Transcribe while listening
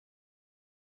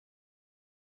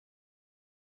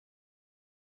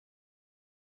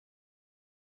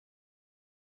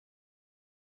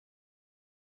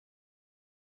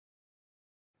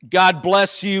God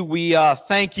bless you. We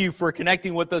thank you for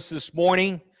connecting with us this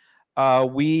morning.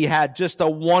 We had just a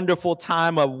wonderful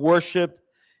time of worship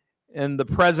in the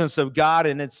presence of God,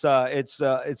 and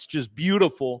it's just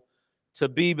beautiful to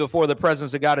be before the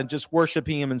presence of God and just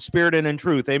worshiping Him in spirit and in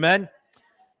truth. Amen.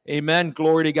 Amen.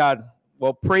 Glory to God.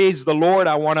 Well, praise the Lord.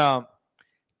 I want to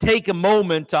take a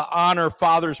moment to honor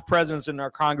Father's presence in our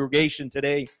congregation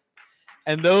today,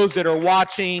 and those that are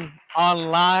watching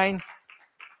online.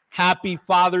 Happy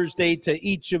Father's Day to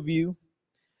each of you.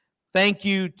 Thank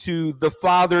you to the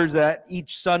fathers that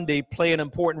each Sunday play an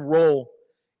important role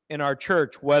in our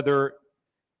church, whether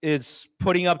it's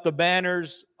putting up the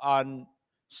banners on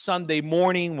Sunday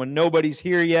morning when nobody's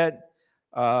here yet,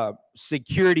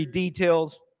 security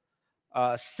details,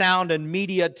 sound and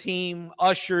media team,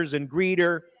 ushers and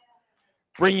greeter,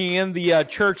 bringing in the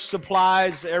church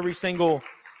supplies every single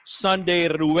Sunday,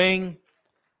 Rueng.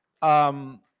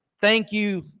 Thank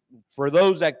you for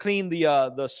those that clean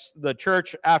the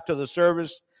church after the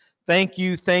service. Thank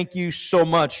you so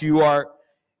much. You are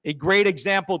a great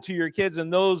example to your kids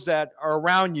and those that are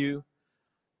around you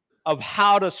of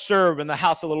how to serve in the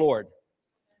house of the Lord.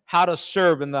 How to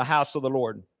serve in the house of the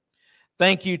Lord.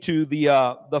 Thank you to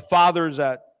the fathers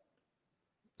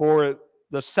for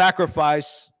the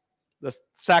sacrifice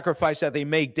that they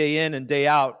make day in and day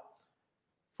out,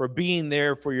 for being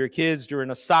there for your kids during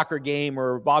a soccer game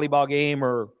or a volleyball game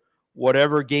or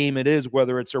whatever game it is,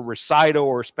 whether it's a recital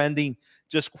or spending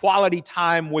just quality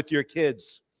time with your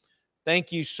kids.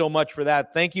 Thank you so much for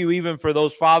that. Thank you even for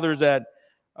those fathers that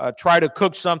try to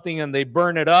cook something and they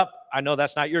burn it up. I know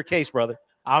that's not your case, brother.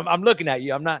 I'm looking at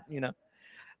you. I'm not,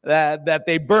 that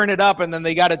they burn it up and then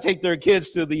they got to take their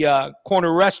kids to the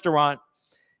corner restaurant,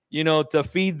 to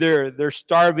feed their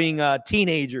starving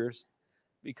teenagers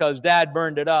because dad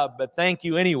burned it up. But thank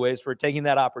you anyways for taking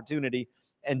that opportunity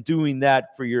and doing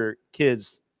that for your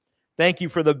kids. Thank you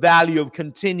for the value of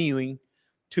continuing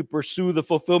to pursue the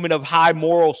fulfillment of high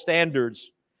moral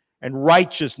standards and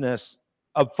righteousness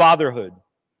of fatherhood.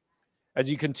 As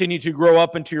you continue to grow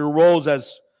up into your roles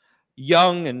as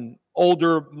young and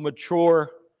older, mature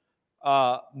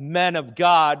men of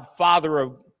God, father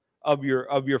of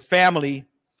your family,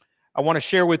 I want to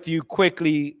share with you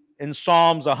quickly in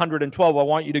Psalms 112. I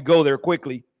want you to go there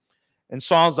quickly. In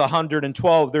Psalms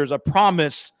 112, there's a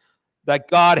promise that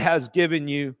God has given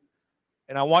you,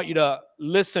 and I want you to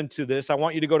listen to this. I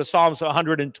want you to go to Psalms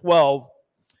 112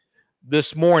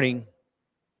 this morning.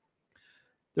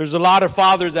 There's a lot of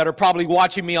fathers that are probably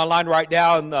watching me online right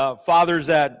now, and fathers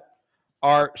that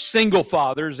are single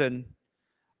fathers, and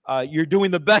you're doing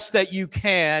the best that you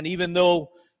can, even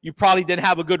though you probably didn't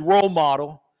have a good role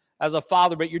model as a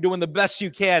father, but you're doing the best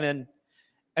you can,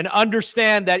 and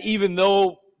understand that even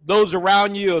though those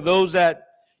around you or those that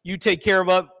you take care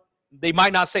of, they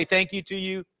might not say thank you to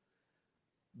you,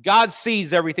 God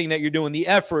sees everything that you're doing, the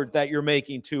effort that you're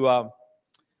making to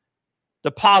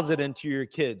deposit into your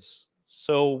kids.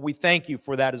 So we thank you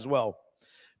for that as well.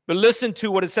 But listen to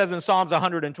what it says in Psalms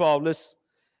 112.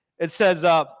 It says,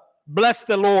 bless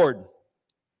the Lord.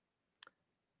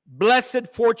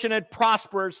 Blessed, fortunate,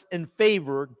 prosperous, and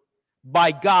favored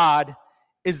by God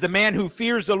is the man who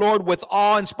fears the Lord with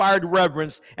awe-inspired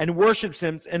reverence and worships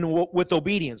him with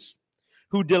obedience,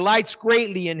 who delights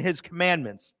greatly in his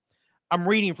commandments. I'm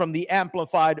reading from the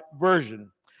Amplified Version.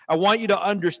 I want you to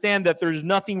understand that there's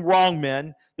nothing wrong,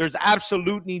 men. There's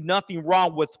absolutely nothing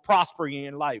wrong with prospering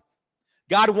in life.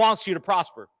 God wants you to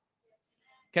prosper.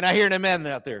 Can I hear an amen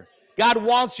out there? God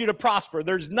wants you to prosper.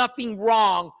 There's nothing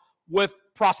wrong with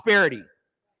prosperity.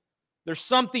 There's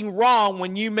something wrong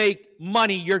when you make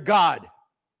money your God.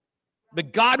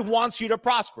 But God wants you to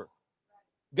prosper.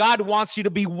 God wants you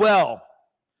to be well.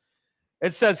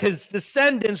 It says his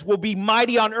descendants will be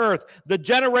mighty on earth. The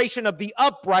generation of the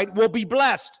upright will be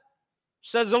blessed,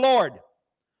 says the Lord.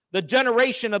 The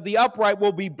generation of the upright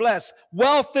will be blessed.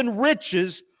 Wealth and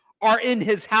riches are in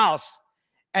his house,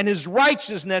 and his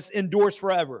righteousness endures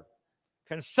forever.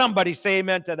 Can somebody say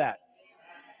amen to that?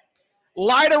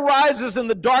 Light arises in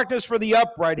the darkness for the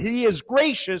upright. He is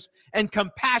gracious and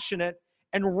compassionate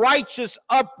and righteous,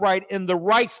 upright in the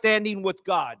right standing with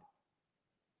God.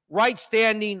 Right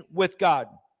standing with God.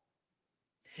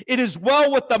 It is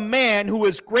well with the man who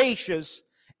is gracious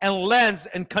and lends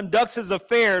and conducts his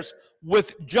affairs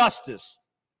with justice.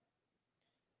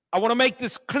 I want to make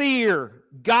this clear.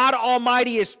 God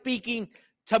Almighty is speaking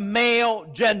to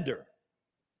male gender.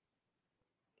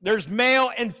 There's male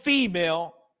and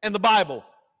female in the Bible.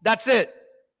 That's it.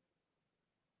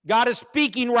 God is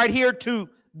speaking right here to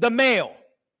the male.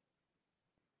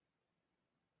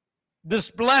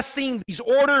 This blessing, these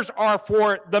orders are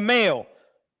for the male.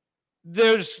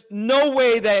 There's no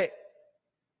way that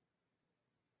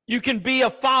you can be a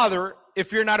father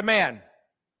if you're not a man.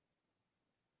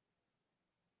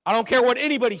 I don't care what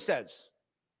anybody says.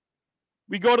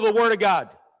 We go to the Word of God.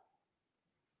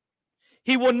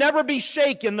 He will never be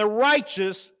shaken. The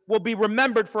righteous will be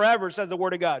remembered forever, says the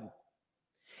Word of God.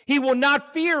 He will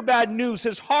not fear bad news.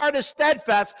 His heart is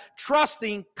steadfast,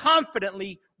 trusting,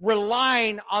 confidently,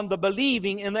 relying on the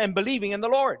believing and believing in the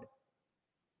Lord.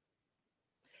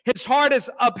 His heart is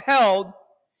upheld.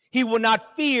 He will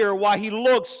not fear while he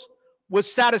looks with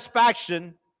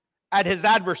satisfaction at his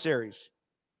adversaries.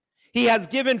 He has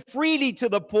given freely to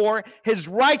the poor. His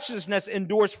righteousness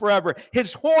endures forever.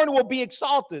 His horn will be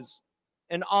exalted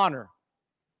in honor.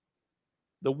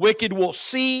 The wicked will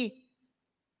see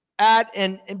at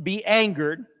and be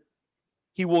angered.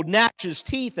 He will gnash his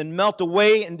teeth and melt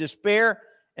away in despair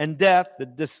and death. The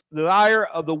desire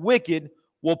of the wicked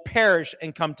will perish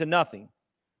and come to nothing.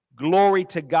 Glory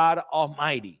to God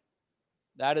Almighty.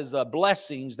 That is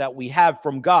blessings that we have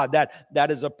from God. That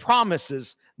is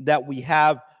promises that we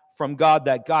have from God,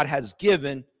 that God has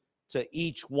given to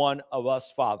each one of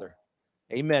us, Father.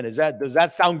 Amen. Does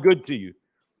that sound good to you?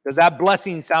 Does that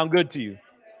blessing sound good to you?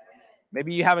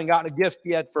 Maybe you haven't gotten a gift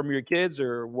yet from your kids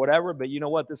or whatever, but you know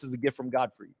what? This is a gift from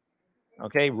God for you.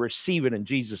 Okay? Receive it in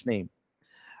Jesus' name.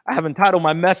 I have entitled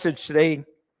my message today,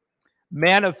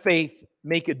 Man of Faith,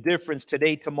 Make a Difference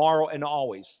Today, Tomorrow, and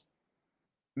Always.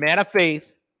 Man of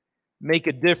faith, make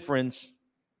a difference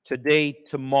today,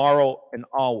 tomorrow, and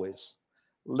always.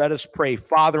 Let us pray.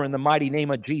 Father, in the mighty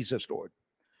name of Jesus, Lord.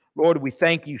 Lord, we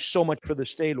thank you so much for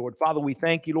this day, Lord. Father, we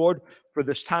thank you, Lord, for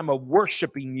this time of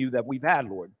worshiping you that we've had,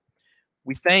 Lord.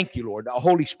 We thank you, Lord.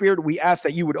 Holy Spirit, we ask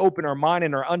that you would open our mind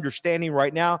and our understanding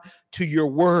right now to your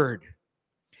word.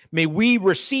 May we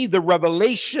receive the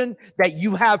revelation that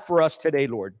you have for us today,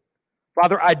 Lord.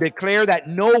 Father, I declare that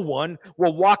no one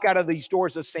will walk out of these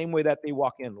doors the same way that they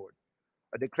walk in, Lord.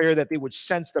 I declare that they would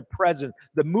sense the presence,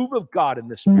 the move of God in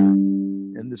this spirit,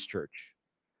 in this church.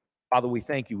 Father, we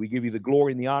thank you. We give you the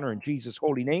glory and the honor in Jesus'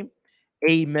 holy name.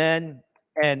 Amen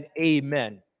and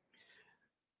amen.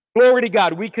 Glory to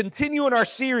God. We continue in our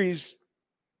series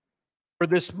for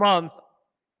this month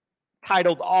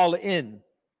titled All In.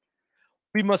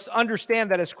 We must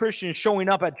understand that as Christians, showing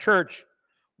up at church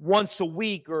once a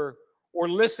week or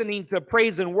listening to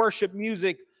praise and worship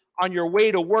music on your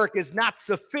way to work is not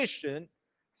sufficient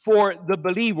for the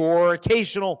believer, or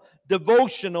occasional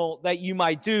devotional that you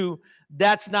might do.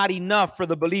 That's not enough for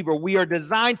the believer. We are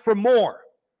designed for more.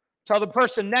 Tell the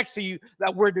person next to you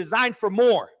that we're designed for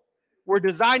more. We're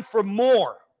designed for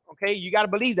more. Okay, you got to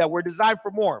believe that we're designed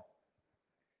for more.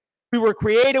 We were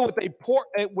created with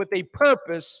a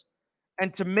purpose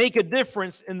and to make a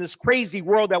difference in this crazy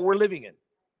world that we're living in.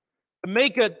 To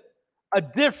make a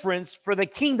difference for the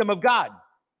kingdom of God.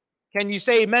 Can you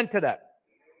say amen to that?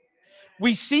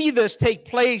 We see this take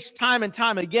place time and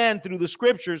time again through the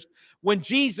scriptures when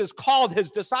Jesus called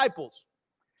his disciples.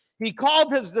 He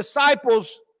called his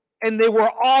disciples and they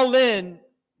were all in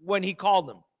when he called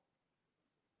them.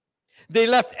 They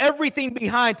left everything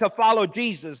behind to follow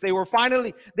Jesus. They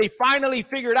finally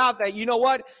figured out that, you know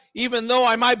what? Even though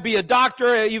I might be a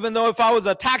doctor, even though if I was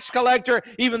a tax collector,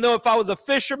 even though if I was a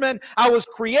fisherman, I was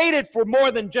created for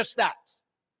more than just that.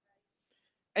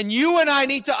 And you and I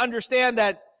need to understand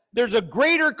that there's a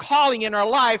greater calling in our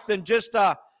life than just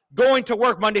going to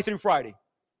work Monday through Friday.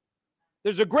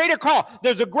 There's a greater call.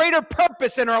 There's a greater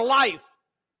purpose in our life.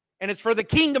 And it's for the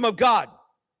kingdom of God.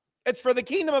 It's for the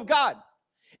kingdom of God.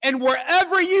 And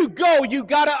wherever you go, you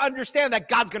got to understand that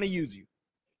God's going to use you.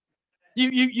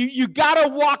 You got to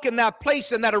walk in that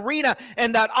place, in that arena,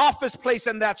 in that office place,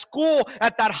 in that school,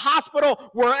 at that hospital,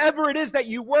 wherever it is that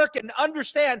you work, and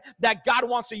understand that God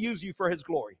wants to use you for his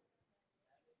glory.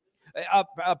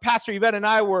 Pastor Yvette and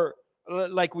I were,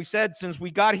 like we said, since we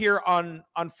got here on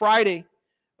Friday,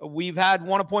 we've had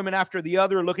one appointment after the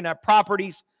other looking at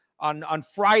properties on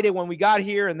Friday when we got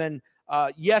here, and then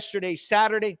yesterday,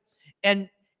 Saturday.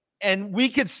 And we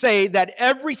could say that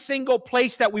every single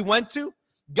place that we went to,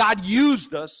 God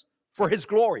used us for his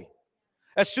glory.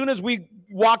 As soon as we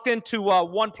walked into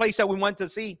one place that we went to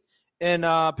see in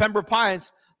Pembroke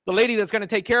Pines, the lady that's going to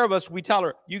take care of us, we tell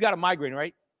her, you got a migraine,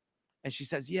 right? And she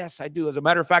says, yes, I do. As a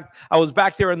matter of fact, I was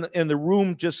back there in the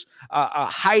room just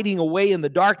hiding away in the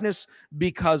darkness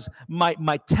because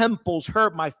my temples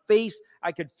hurt, my face.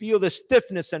 I could feel the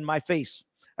stiffness in my face.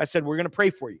 I said, we're going to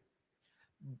pray for you.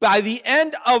 By the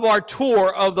end of our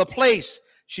tour of the place,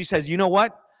 she says, you know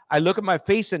what? I look at my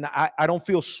face and I don't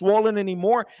feel swollen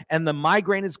anymore, and the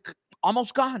migraine is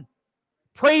almost gone.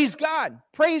 Praise God.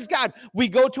 Praise God. We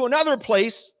go to another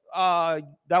place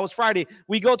that was Friday.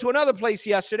 We go to another place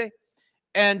yesterday,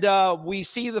 and we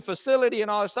see the facility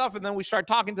and all that stuff, and then we start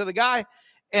talking to the guy,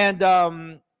 and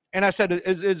I said,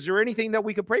 is there anything that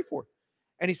we could pray for?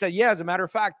 And he said, yeah, as a matter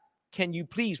of fact, can you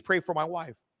please pray for my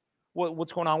wife?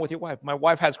 What's going on with your wife? My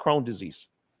wife has Crohn's disease.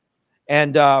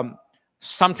 And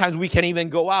sometimes we can't even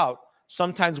go out.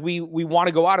 Sometimes we want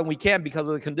to go out and we can't because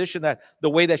of the condition, that the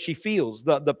way that she feels,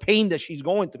 the pain that she's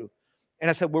going through. And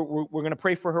I said, we're going to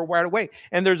pray for her right away.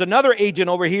 And there's another agent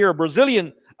over here, a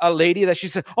Brazilian lady, that she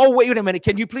said, oh, wait a minute,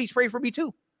 can you please pray for me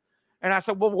too? And I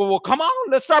said, well, come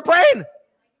on, let's start praying.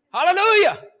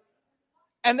 Hallelujah.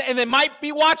 And they might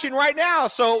be watching right now.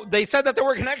 So they said that they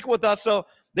were connected with us, so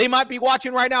they might be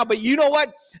watching right now. But you know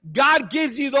what? God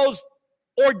gives you those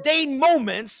ordained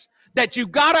moments that you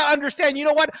got to understand. You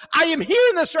know what? I am here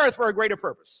in this earth for a greater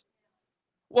purpose.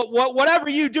 Whatever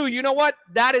you do, you know what?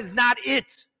 That is not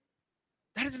it.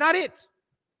 That is not it.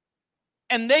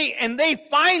 And they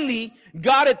finally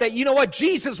got it that, you know what?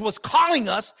 Jesus was calling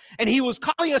us, and he was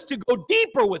calling us to go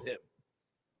deeper with him.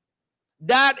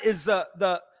 That is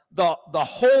the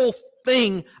whole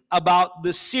thing about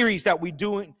the series that we're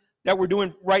doing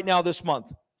right now this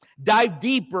month. Dive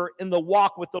deeper in the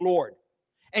walk with the Lord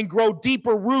and grow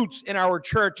deeper roots in our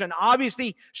church, and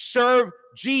obviously serve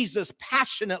Jesus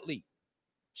passionately.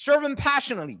 Serve him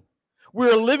passionately.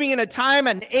 We're living in a time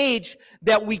and age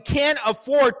that we can't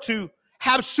afford to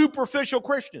have superficial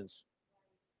Christians.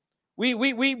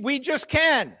 We just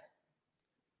can.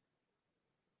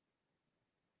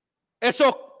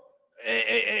 Esos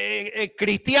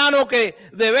cristianos que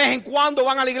de vez en cuando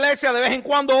van a la iglesia, de vez en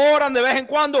cuando oran, de vez en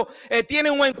cuando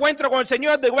tienen un encuentro con el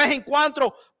Señor, de vez en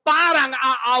cuando paran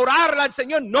a orarle al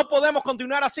Señor. No podemos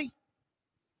continuar así.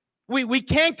 We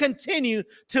can't continue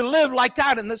to live like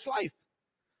that in this life.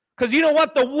 Because you know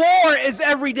what? The war is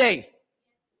every day.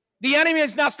 The enemy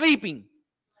is not sleeping.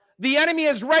 The enemy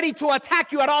is ready to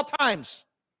attack you at all times.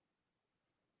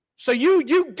 So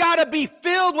you got to be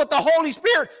filled with the Holy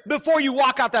Spirit before you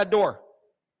walk out that door.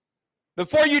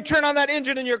 Before you turn on that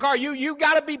engine in your car, you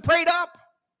got to be prayed up.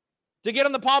 To get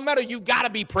on the Palmetto, you got to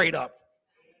be prayed up.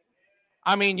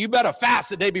 I mean, you better fast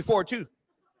the day before too.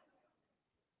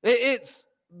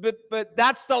 But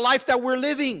that's the life that we're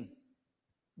living.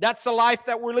 That's the life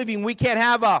that we're living. We can't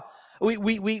have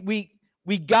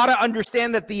we got to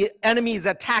understand that the enemy is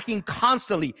attacking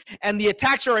constantly, and the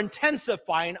attacks are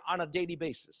intensifying on a daily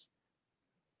basis.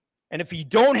 And if you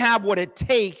don't have what it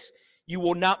takes, you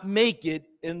will not make it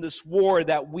in this war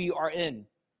that we are in.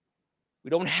 We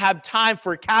don't have time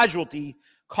for casualty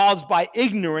caused by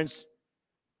ignorance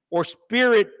or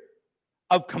spirit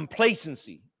of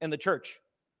complacency in the church.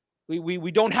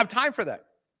 We don't have time for that.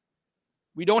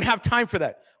 We don't have time for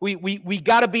that. We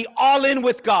got to be all in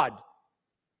with God.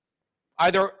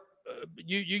 Either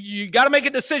you got to make a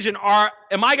decision.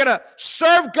 Am I going to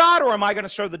serve God, or am I going to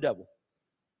serve the devil?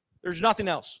 There's nothing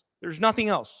else. There's nothing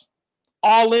else.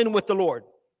 All in with the Lord.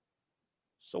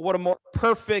 So what a more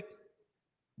perfect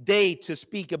day to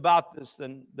speak about this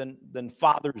than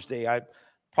Father's Day.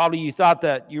 You thought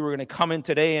that you were going to come in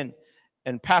today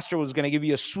and Pastor was going to give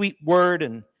you a sweet word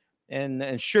and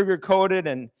sugarcoat it,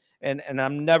 and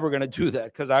I'm never going to do that,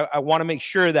 because I want to make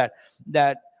sure that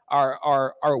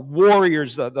our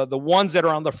warriors, the ones that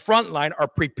are on the front line, are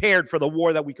prepared for the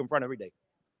war that we confront every day.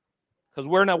 Because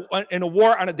we're in a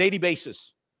war on a daily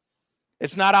basis.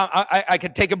 It's not, I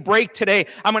could take a break today.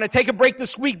 I'm going to take a break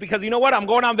this week because you know what? I'm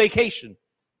going on vacation.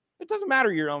 It doesn't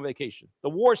matter you're on vacation. The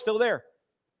war is still there.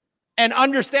 And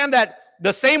understand that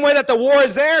the same way that the war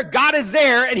is there, God is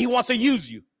there, and he wants to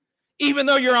use you, even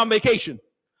though you're on vacation.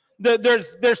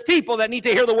 There's people that need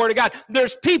to hear the word of God.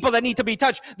 There's people that need to be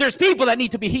touched. There's people that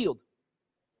need to be healed.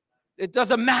 It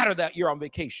doesn't matter that you're on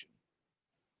vacation.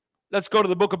 Let's go to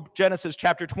the book of Genesis,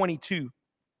 chapter 22,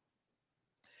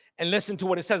 and listen to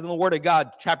what it says in the word of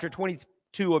God, chapter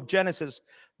 22 of Genesis,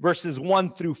 verses 1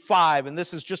 through 5. And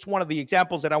this is just one of the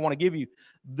examples that I want to give you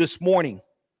this morning.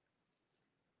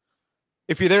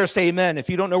 If you're there, say amen. If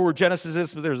you don't know where Genesis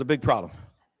is, there's a big problem.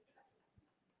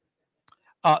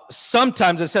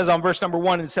 Sometimes it says on verse number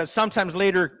 1, it says, sometimes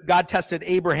later God tested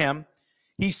Abraham.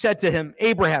 He said to him,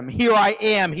 Abraham, here I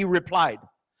am, he replied.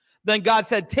 Then God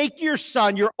said, take your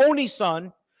son, your only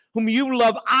son, whom you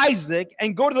love, Isaac,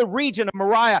 and go to the region of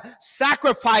Moriah.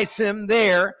 Sacrifice him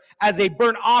there as a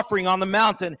burnt offering on the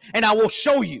mountain, and I will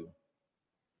show you.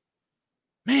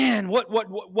 Man,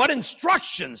 what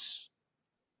instructions.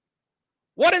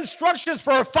 What instructions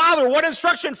for a father, what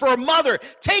instruction for a mother.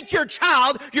 Take your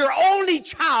child, your only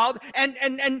child,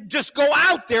 and just go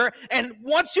out there. And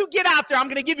once you get out there, I'm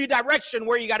going to give you direction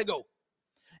where you got to go.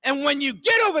 And when you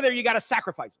get over there, you got to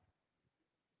sacrifice him.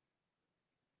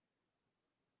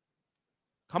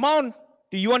 Come on.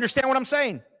 Do you understand what I'm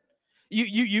saying?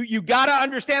 You got to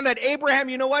understand that Abraham,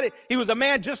 you know what? He was a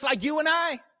man just like you and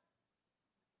I.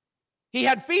 He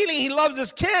had feeling. He loves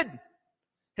his kid,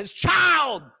 his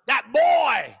child, that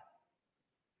boy.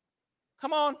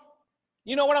 Come on.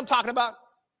 You know what I'm talking about?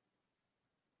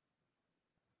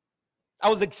 I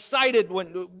was excited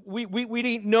when we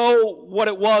didn't know what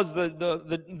it was,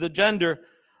 the gender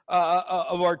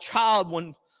of our child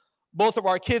when both of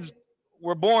our kids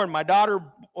were born. My daughter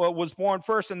was born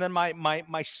first, and then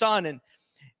my son,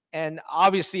 and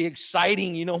obviously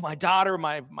exciting. You know, my daughter,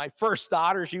 my first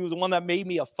daughter, she was the one that made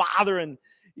me a father, and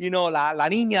you know, la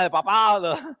niña de papá,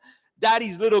 the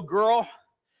daddy's little girl.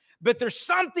 But there's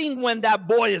something when that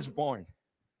boy is born.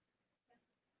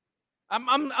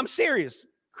 I'm serious.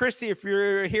 Christy, if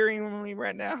you're hearing me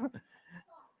right now,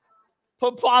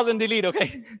 put pause and delete,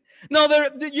 okay? No,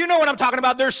 you know what I'm talking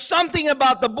about. There's something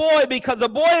about the boy because the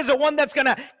boy is the one that's going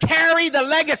to carry the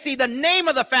legacy, the name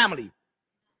of the family.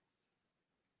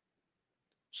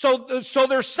 So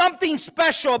there's something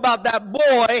special about that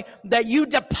boy that you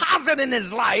deposit in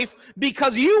his life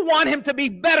because you want him to be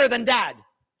better than dad.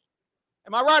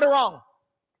 Am I right or wrong?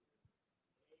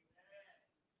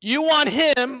 You want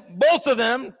him, both of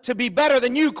them, to be better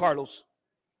than you, Carlos.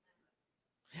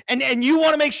 And you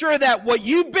want to make sure that what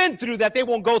you've been through, that they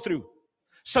won't go through.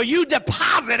 So you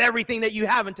deposit everything that you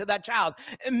have into that child.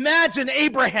 Imagine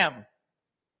Abraham.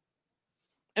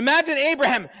 Imagine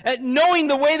Abraham knowing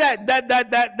the way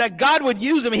that God would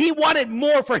use him. He wanted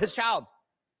more for his child.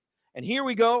 And here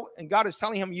we go, and God is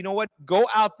telling him, you know what? Go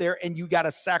out there and you got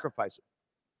to sacrifice it.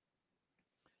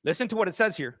 Listen to what it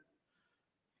says here.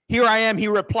 Here I am, he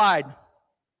replied.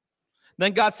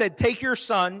 Then God said, take your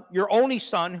son, your only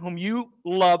son, whom you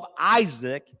love,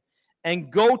 Isaac,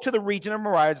 and go to the region of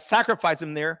Moriah, sacrifice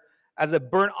him there as a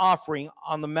burnt offering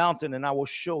on the mountain, and I will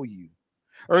show you.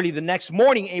 Early the next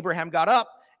morning, Abraham got up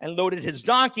and loaded his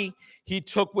donkey. He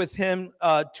took with him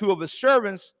 2 of his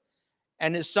servants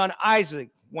and his son Isaac.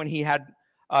 When he had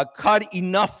cut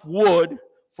enough wood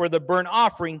for the burnt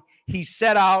offering, he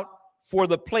set out for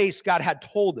the place God had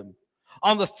told him.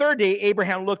 On the 3rd day,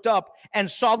 Abraham looked up and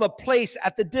saw the place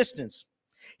at the distance.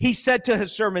 He said to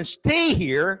his servant, stay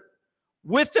here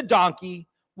with the donkey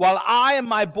while I and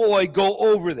my boy go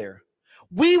over there.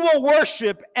 We will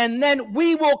worship and then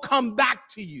we will come back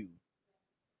to you.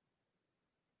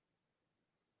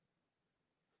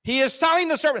 He is telling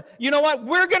the servant, you know what?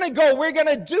 We're going to go. We're going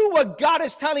to do what God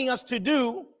is telling us to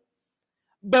do,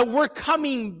 but we're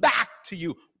coming back to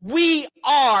you. We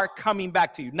are coming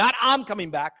back to you. Not I'm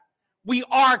coming back. We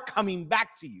are coming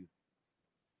back to you.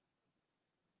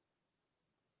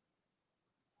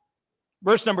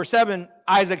 Verse number 7,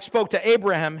 Isaac spoke to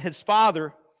Abraham, his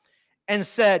father, and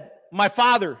said, my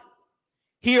father,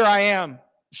 here I am,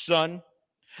 son.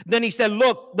 Then he said,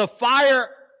 look, the fire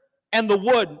and the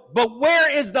wood, but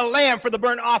where is the lamb for the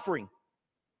burnt offering?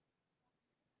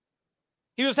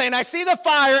 He was saying, I see the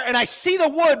fire and I see the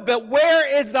wood, but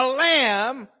where is the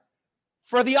lamb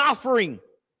for the offering?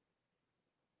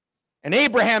 And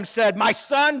Abraham said, my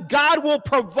son, God will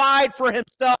provide for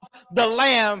himself the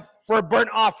lamb for a burnt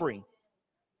offering.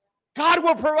 God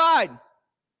will provide.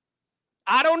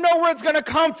 I don't know where it's going to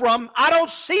come from. I don't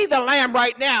see the lamb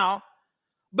right now,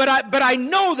 but I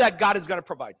know that God is going to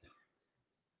provide.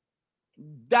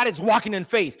 That is walking in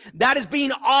faith. That is being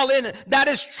all in. That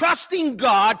is trusting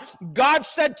God. God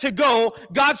said to go.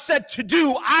 God said to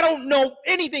do. I don't know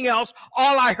anything else.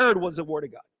 All I heard was the word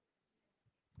of God.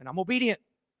 And I'm obedient.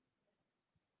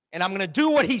 And I'm going to do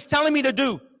what he's telling me to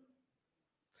do.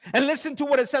 And listen to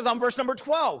what it says on verse number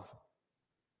 12.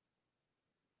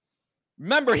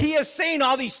 Remember, he is saying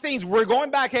all these things. We're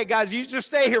going back. Hey, guys, you just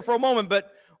stay here for a moment,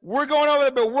 but we're going over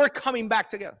there, but we're coming back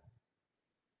together.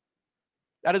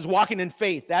 That is walking in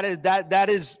faith. That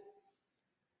is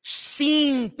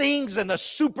seeing things in the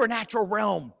supernatural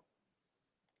realm.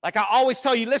 Like I always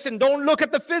tell you, listen, don't look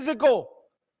at the physical.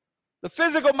 The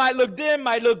physical might look dim,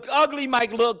 might look ugly,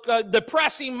 might look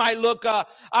depressing, might look,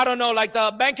 I don't know, like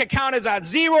the bank account is at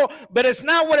 0, but it's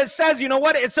not what it says. You know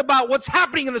what? It's about what's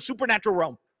happening in the supernatural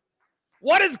realm.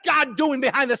 What is God doing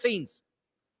behind the scenes?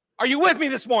 Are you with me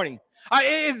this morning?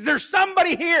 Is there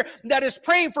somebody here that is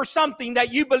praying for something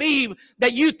that you believe,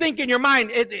 that you think in your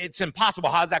mind, it's impossible?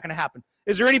 How's that going to happen?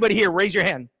 Is there anybody here? Raise your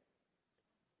hand.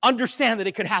 Understand that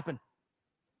it could happen.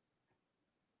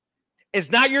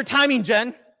 It's not your timing,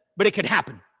 Jen, but it could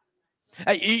happen.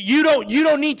 You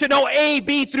don't need to know A,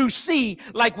 B through C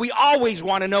like we always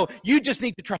want to know. You just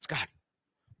need to trust God.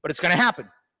 But it's going to happen.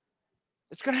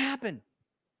 It's going to happen.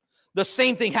 The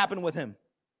same thing happened with him.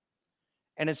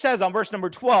 And it says on verse number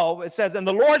 12, it says, and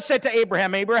the Lord said to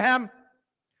Abraham, Abraham,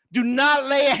 Do not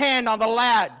lay a hand on the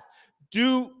lad.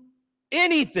 Do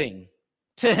anything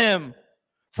to him,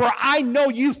 for I know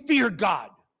you fear God.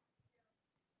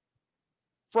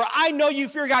 For I know you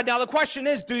fear God. Now the question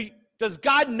is, does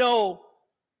God know,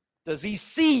 does he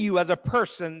see you as a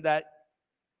person that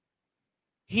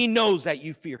he knows that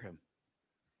you fear him?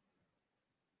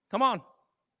 Come on.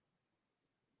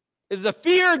 Is the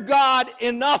fear of God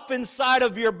enough inside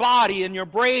of your body and your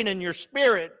brain and your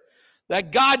spirit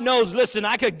that God knows, listen,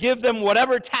 I could give them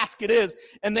whatever task it is,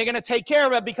 and they're going to take care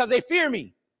of it because they fear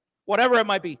me, whatever it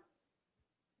might be.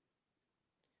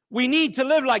 We need to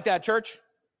live like that, church.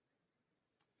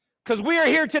 Because we are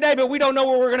here today, but we don't know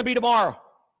where we're going to be tomorrow.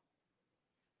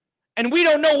 And we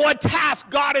don't know what task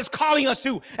God is calling us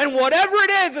to. And whatever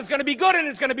it is, it's going to be good and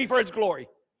it's going to be for his glory.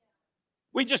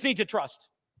 We just need to trust.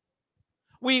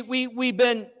 We've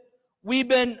been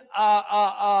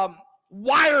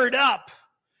wired up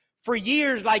for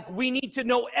years like we need to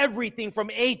know everything from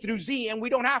A through Z, and we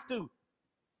don't have to.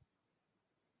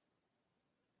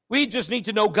 We just need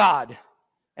to know God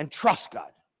and trust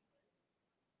God.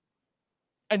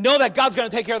 And know that God's going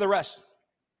to take care of the rest.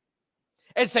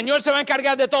 El Señor se va a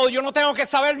encargar de todo. Yo no tengo que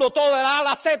saberlo todo de la A a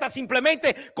la Z,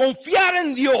 simplemente confiar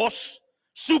en Dios,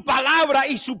 su palabra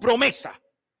y su promesa.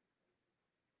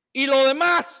 Y lo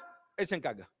demás, Él se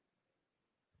encarga.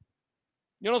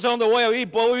 Yo no sé dónde voy a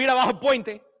vivir, puedo vivir abajo el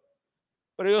puente,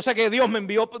 pero yo sé que Dios me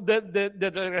envió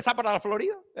de regresar para la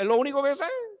Florida. Es lo único que yo sé.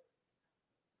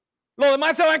 Lo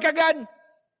demás se va a encargar.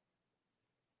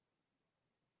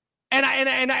 And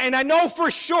I know for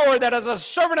sure that as a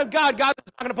servant of God, God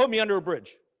is not going to put me under a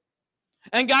bridge.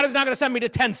 And God is not going to send me to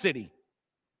Tent City.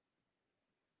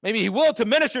 Maybe he will to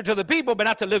minister to the people, but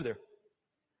not to live there.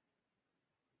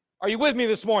 Are you with me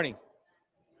this morning?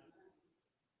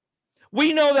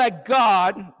 We know that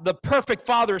God, the perfect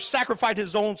Father, sacrificed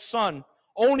his own Son,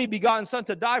 only begotten Son,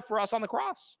 to die for us on the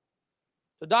cross,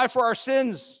 to die for our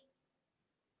sins.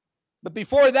 But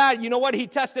before that, you know what? He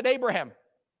tested Abraham.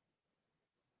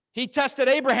 He tested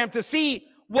Abraham to see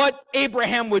what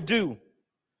Abraham would do.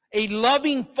 A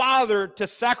loving father to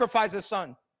sacrifice his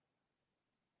son.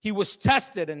 He was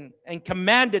tested and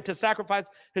commanded to sacrifice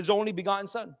his only begotten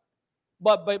son.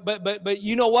 But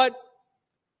you know what?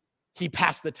 He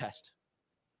passed the test.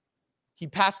 He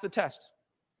passed the test.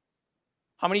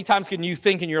 How many times can you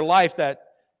think in your life that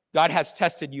God has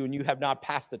tested you and you have not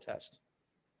passed the test?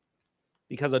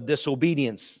 Because of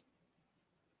disobedience.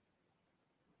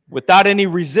 Without any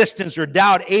resistance or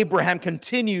doubt, Abraham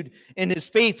continued in his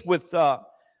faith with the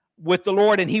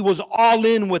Lord, and he was all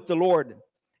in with the Lord,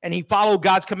 and he followed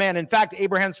God's command. In fact,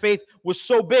 Abraham's faith was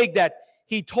so big that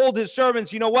he told his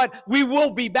servants, you know what? We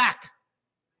will be back.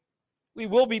 We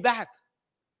will be back.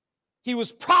 He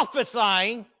was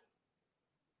prophesying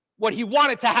what he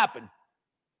wanted to happen.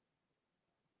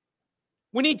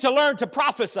 We need to learn to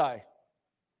prophesy.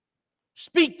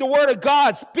 Speak the word of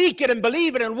God. Speak it and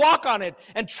believe it and walk on it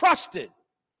and trust it.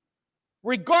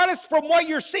 Regardless from what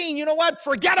you're seeing, you know what?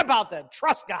 Forget about that.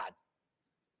 Trust God.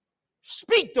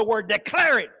 Speak the word.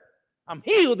 Declare it. I'm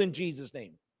healed in Jesus'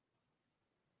 name.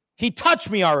 He touched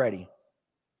me already.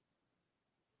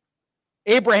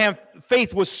 Abraham's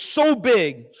faith was so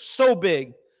big,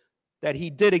 that he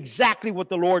did exactly what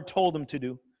the Lord told him to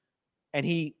do. And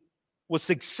he was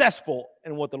successful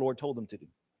in what the Lord told him to do.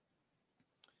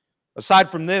 Aside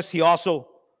from this, he also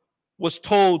was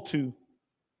told to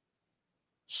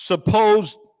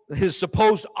his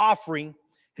supposed offering,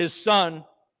 his son,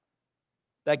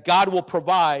 that God will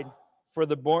provide for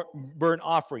the burnt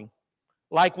offering.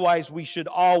 Likewise, we should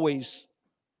always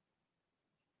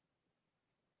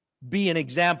be an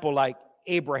example like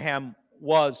Abraham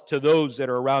was to those that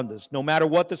are around us. No matter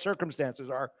what the circumstances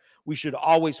are, we should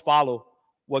always follow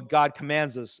what God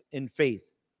commands us in faith.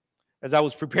 As I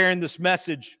was preparing this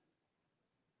message,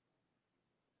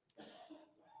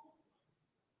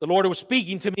 the Lord was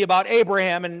speaking to me about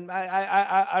Abraham, and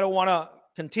I don't want to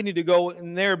continue to go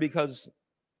in there because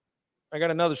I got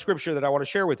another scripture that I want to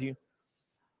share with you.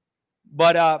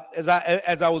 But as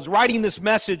I was writing this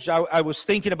message, I was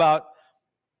thinking about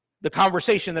the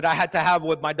conversation that I had to have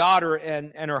with my daughter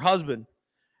and her husband.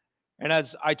 And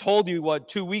as I told you,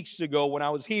 2 weeks ago when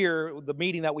I was here, the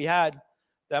meeting that we had,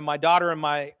 that my daughter and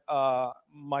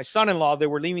my son-in-law, they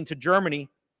were leaving to Germany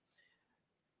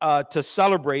to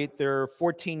celebrate their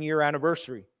 14-year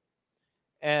anniversary.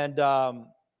 And I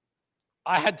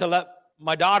had to let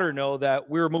my daughter know that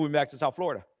we were moving back to South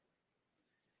Florida.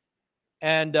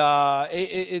 And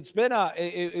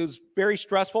it was very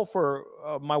stressful for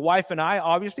my wife and I,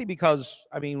 obviously, because,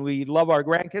 I mean, we love our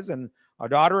grandkids, and our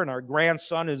daughter and our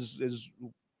grandson is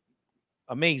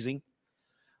amazing.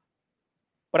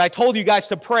 But I told you guys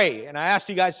to pray, and I asked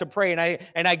you guys to pray,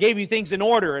 and I gave you things in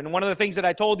order. And one of the things that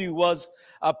I told you was,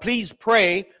 please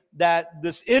pray that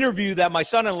this interview that my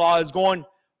son-in-law is going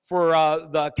for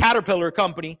the Caterpillar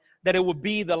company, that it would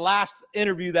be the last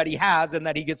interview that he has and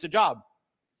that he gets a job.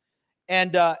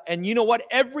 And you know what?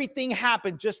 Everything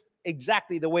happened just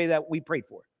exactly the way that we prayed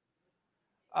for.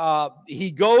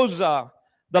 He goes, the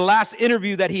last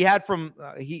interview that he had from,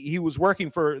 he was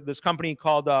working for this company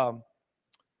called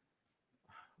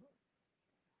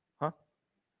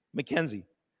McKinsey.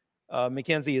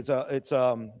 McKinsey is it's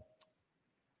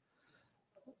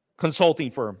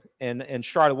consulting firm in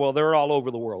Charlotte. Well, they're all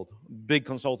over the world, big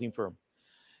consulting firm.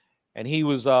 And he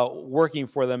was working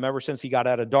for them ever since he got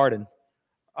out of Darden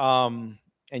and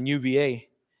UVA.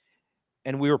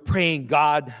 And we were praying,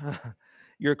 God,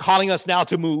 you're calling us now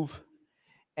to move.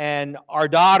 And our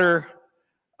daughter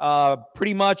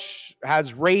pretty much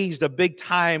has raised a big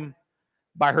time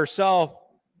by herself,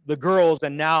 the girls,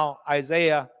 and now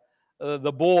Isaiah,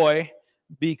 the boy,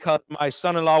 because my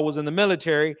son-in-law was in the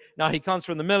military. Now he comes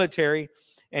from the military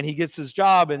and he gets his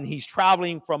job and he's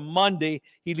traveling from Monday.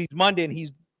 He leaves Monday and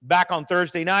he's back on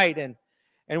Thursday night. And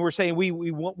we're saying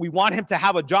we want him to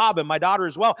have a job, and my daughter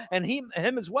as well, and him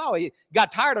as well. He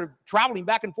got tired of traveling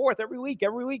back and forth every week.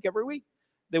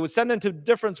 They would send him to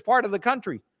different part of the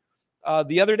country.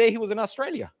 The other day he was in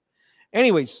Australia.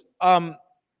 Anyways,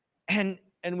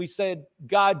 and we said,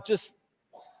 God, just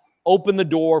open the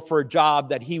door for a job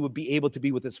that he would be able to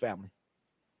be with his family.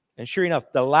 And sure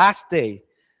enough, the last day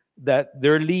that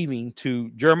they're leaving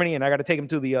to Germany, and I got to take him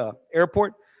to the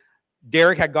airport,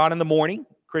 Derek had gone in the morning.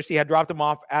 Christy had dropped him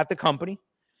off at the company.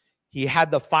 He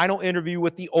had the final interview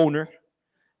with the owner.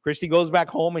 Christy goes back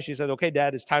home and she says, okay,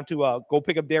 Dad, it's time to go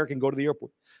pick up Derek and go to the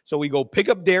airport. So we go pick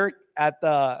up Derek at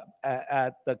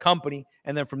the company,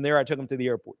 and then from there I took him to the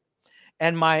airport.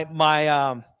 And my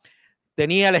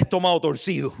tenía el estómago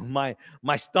torcido.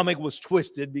 My stomach was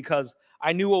twisted because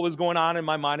I knew what was going on in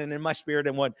my mind and in my spirit,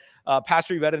 and what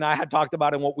Pastor Yvette and I had talked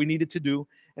about and what we needed to do.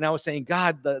 And I was saying,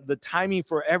 God, the timing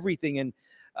for everything, and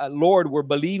Lord, we're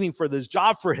believing for this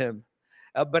job for him.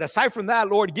 But aside from that,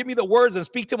 Lord, give me the words and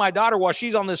speak to my daughter while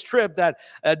she's on this trip that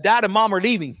Dad and Mom are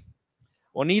leaving.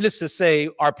 Well, needless to say,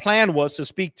 our plan was to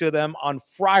speak to them on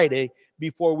Friday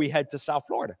before we head to South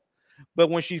Florida. But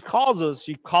when she calls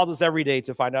us every day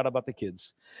to find out about the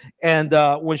kids. And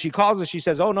when she calls us, she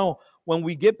says, "Oh no, when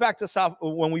we get back to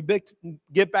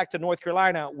get back to North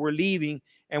Carolina, we're leaving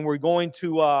and we're going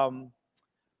to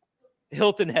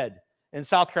Hilton Head in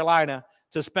South Carolina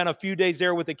to spend a few days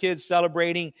there with the kids,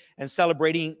 celebrating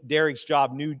Derek's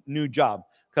job, new job,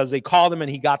 because they called him and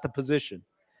he got the position."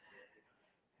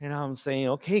 And I'm saying,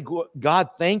 okay, God,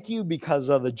 thank you because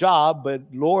of the job. But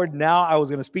Lord, now I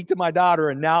was going to speak to my daughter,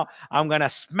 and now I'm going to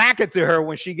smack it to her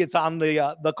when she gets on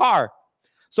the car.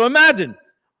 So imagine,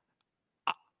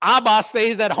 Abba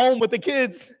stays at home with the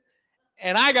kids,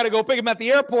 and I got to go pick him at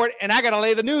the airport, and I got to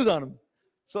lay the news on him.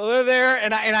 So they're there,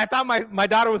 and I thought my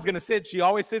daughter was going to sit. She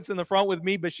always sits in the front with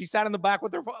me, but she sat in the back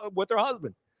with her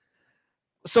husband.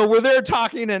 So we're there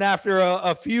talking, and after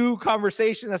a few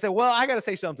conversations, I said, well, I got to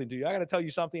say something to you. I got to tell you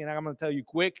something, and I'm going to tell you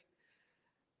quick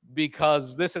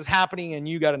because this is happening, and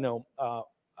you got to know.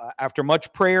 After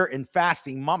much prayer and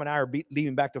fasting, Mom and I are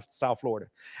leaving back to South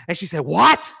Florida. And she said,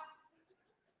 what?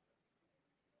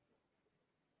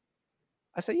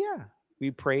 I said, yeah.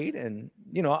 We prayed, and,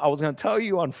 I was going to tell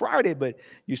you on Friday, but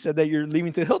you said that you're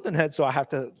leaving to Hilton Head, so I have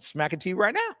to smack it to you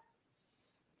right now.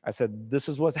 I said, this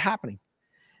is what's happening.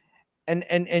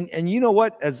 And you know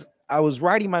what? As I was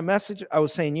writing my message, I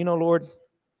was saying, Lord,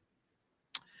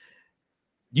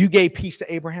 you gave peace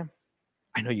to Abraham.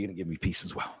 I know you're going to give me peace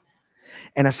as well.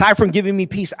 And aside from giving me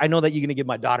peace, I know that you're going to give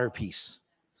my daughter peace,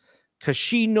 because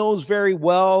she knows very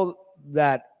well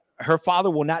that her father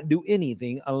will not do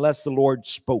anything unless the Lord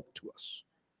spoke to us.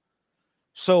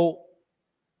 So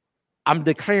I'm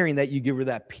declaring that you give her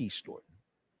that peace, Lord.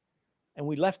 And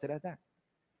we left it at that.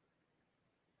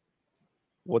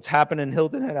 What's happened in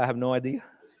Hilton Head, I have no idea.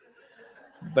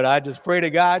 But I just pray to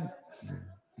God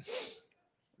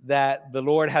that the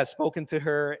Lord has spoken to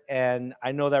her, and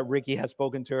I know that Ricky has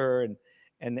spoken to her,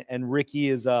 and Ricky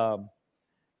is a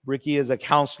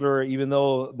counselor, even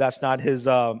though that's not his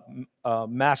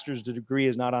master's degree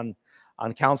is not on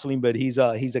counseling, but he's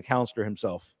a counselor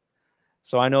himself.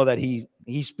 So I know that he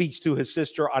speaks to his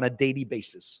sister on a daily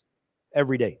basis,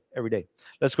 every day.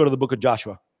 Let's go to the book of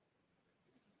Joshua.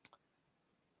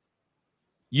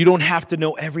 You don't have to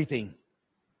know everything.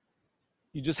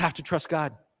 You just have to trust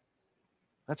God.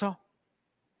 That's all.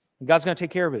 And God's going to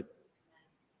take care of it.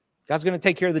 God's going to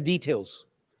take care of the details.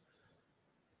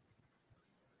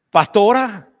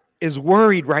 Pastora is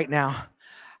worried right now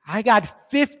I got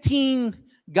 15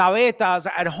 gavetas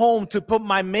at home to put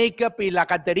my makeup y la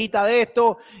carterita de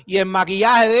esto y el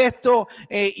maquillaje de esto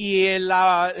y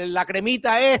la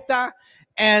cremita esta.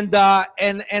 And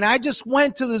I just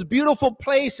went to this beautiful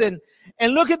place and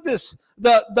look at this.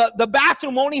 The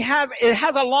bathroom only has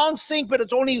a long sink, but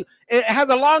it has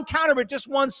a long counter, but just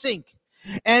one sink.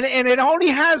 And it only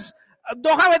has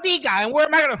dos gaveticas. And where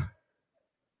am I gonna?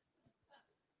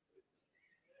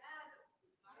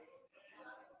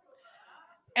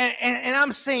 And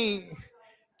I'm saying,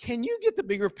 can you get the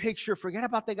bigger picture? Forget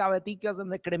about the gaveticas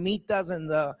and the cremitas and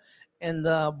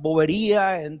the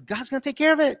boberia, and God's gonna take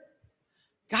care of it.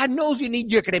 God knows you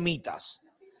need your cremitas.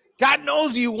 God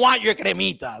knows you want your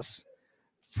cremitas.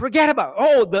 Forget about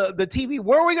the TV.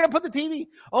 Where are we gonna put the TV?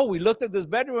 Oh, we looked at this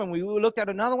bedroom and we looked at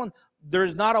another one.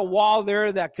 There's not a wall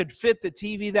there that could fit the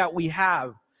TV that we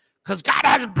have, because God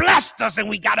has blessed us and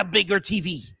we got a bigger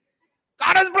TV.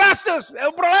 God has blessed us.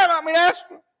 El problema, mira eso.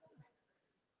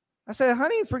 I said,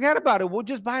 honey, forget about it. We'll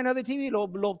just buy another TV.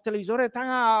 Los televisores están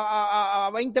a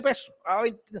 20 pesos, a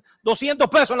 200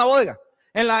 pesos en la bodega,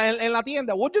 en la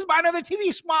tienda. We'll just buy another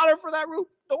TV smaller for that room.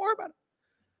 Don't worry about it.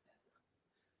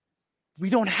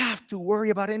 We don't have to worry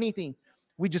about anything.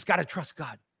 We just got to trust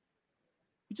God.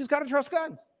 We just got to trust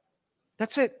God.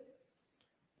 That's it.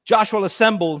 Joshua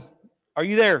assembled. Are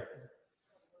you there?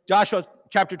 Joshua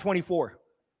chapter 24.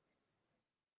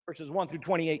 Verses 1 through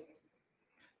 28.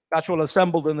 Joshua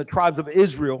assembled in the tribes of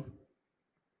Israel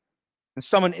and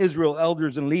summoned Israel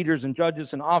elders and leaders and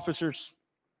judges and officers.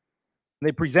 And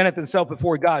they presented themselves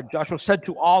before God. Joshua said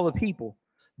to all the people,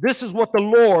 this is what the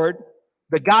Lord,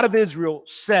 the God of Israel,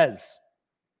 says.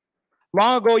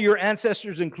 Long ago, your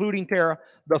ancestors, including Terah,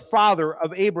 the father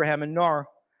of Abraham and Nahor,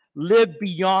 lived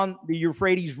beyond the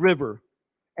Euphrates River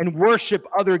and worshiped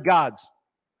other gods.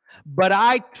 But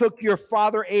I took your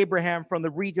father Abraham from the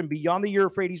region beyond the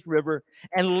Euphrates River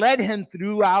and led him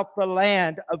throughout the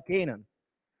land of Canaan.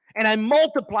 And I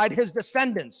multiplied his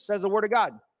descendants, says the word of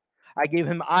God. I gave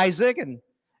him Isaac,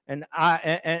 and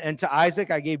to Isaac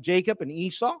I gave Jacob and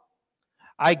Esau.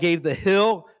 I gave the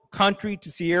hill country to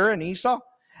Seir and Esau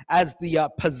as the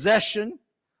possession.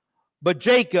 But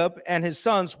Jacob and his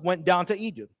sons went down to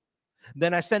Egypt.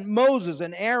 Then I sent Moses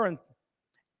and Aaron.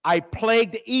 I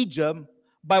plagued Egypt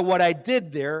by what I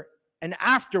did there, and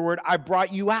afterward I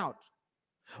brought you out.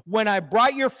 When I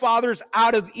brought your fathers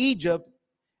out of Egypt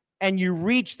and you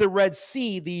reached the Red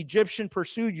Sea, the Egyptian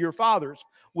pursued your fathers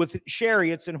with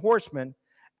chariots and horsemen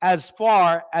as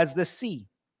far as the sea.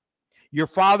 Your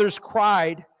fathers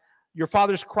cried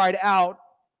out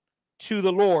to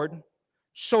the Lord,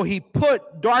 so he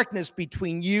put darkness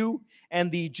between you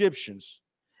and the Egyptians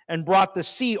and brought the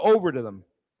sea over to them,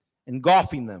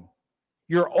 engulfing them.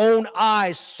 Your own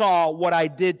eyes saw what I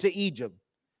did to Egypt.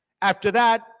 After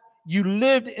that, you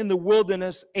lived in the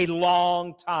wilderness a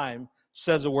long time,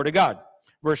 says the word of God.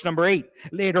 Verse number 8.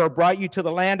 Later I brought you to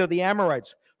the land of the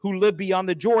Amorites, who lived beyond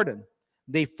the Jordan.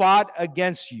 They fought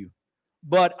against you,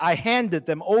 but I handed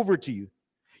them over to you.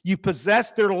 You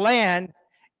possessed their land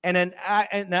and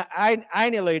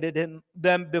annihilated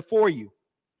them before you.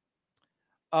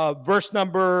 Verse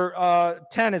number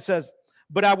 10, it says,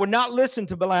 but I would not listen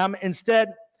to Balaam. Instead,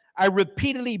 I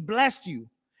repeatedly blessed you,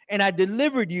 and I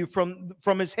delivered you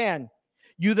from his hand.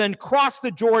 You then crossed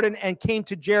the Jordan and came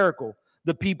to Jericho.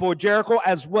 The people of Jericho,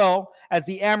 as well as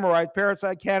the Amorites,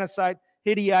 Perizzites, Canaanites,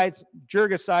 Hittites,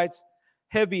 Girgashites,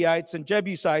 Hivites, and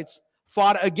Jebusites,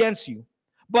 fought against you.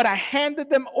 But I handed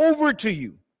them over to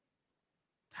you.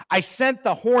 I sent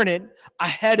the hornet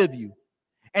ahead of you,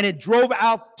 and it drove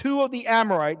out 2 of the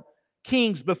Amorite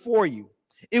kings before you.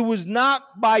 It was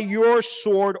not by your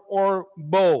sword or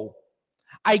bow.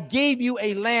 I gave you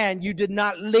a land you did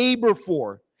not labor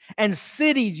for, and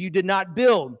cities you did not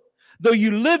build. Though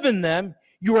you live in them,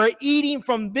 you are eating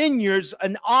from vineyards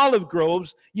and olive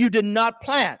groves you did not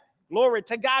plant. Glory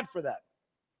to God for that.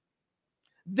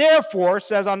 Therefore,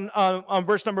 says on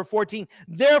verse number 14,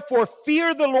 therefore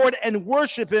fear the Lord and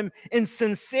worship him in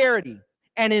sincerity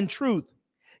and in truth.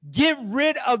 Get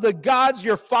rid of the gods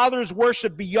your fathers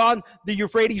worshiped beyond the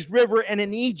Euphrates River and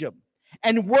in Egypt,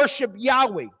 and worship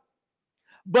Yahweh.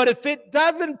 But if it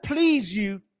doesn't please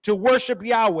you to worship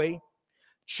Yahweh,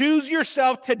 choose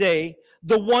yourself today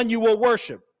the one you will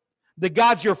worship. The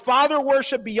gods your father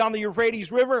worshiped beyond the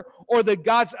Euphrates River, or the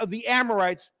gods of the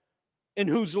Amorites in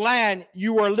whose land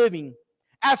you are living.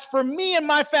 As for me and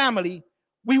my family,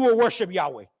 we will worship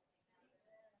Yahweh.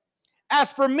 As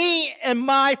for me and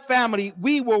my family,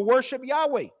 we will worship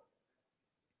Yahweh.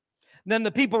 Then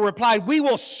the people replied, we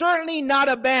will certainly not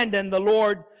abandon the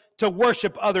Lord to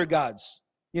worship other gods.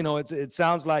 You know, it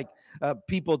sounds like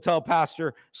People tell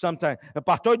pastor sometimes,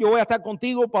 Pastor, yo voy a estar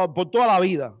contigo por toda la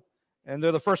vida. And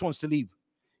they're the first ones to leave.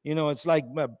 You know, it's like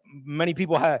many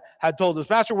people had told us,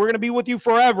 Pastor, we're going to be with you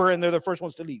forever. And they're the first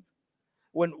ones to leave.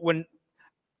 When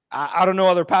I don't know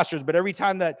other pastors, but every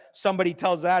time that somebody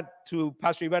tells that to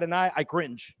Pastor Yvette and I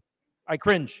cringe. I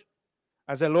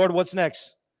said, Lord, what's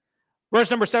next? Verse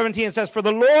number 17, says, for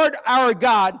the Lord our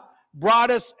God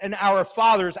brought us and our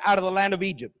fathers out of the land of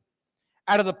Egypt,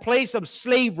 out of the place of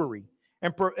slavery,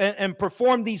 and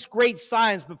performed these great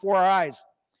signs before our eyes.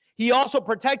 He also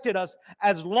protected us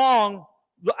as long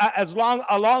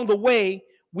along the way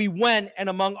we went, and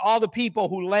among all the people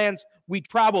whose lands we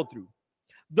traveled through.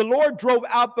 The Lord drove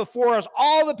out before us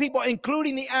all the people,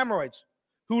 including the Amorites,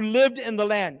 who lived in the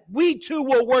land. We too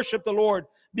will worship the Lord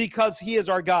because he is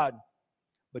our God.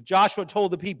 But Joshua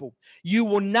told the people, you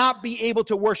will not be able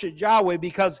to worship Yahweh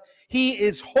because he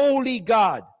is holy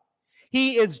God.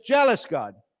 He is jealous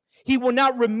God. He will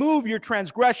not remove your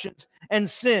transgressions and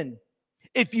sin.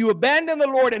 If you abandon the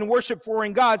Lord and worship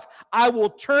foreign gods, I will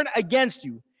turn against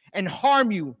you and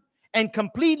harm you and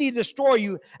completely destroy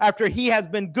you after he has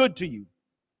been good to you.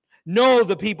 No,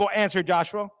 the people answered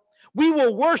Joshua, we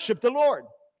will worship the Lord.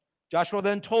 Joshua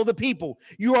then told the people,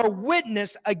 you are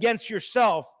witness against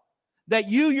yourself that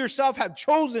you yourself have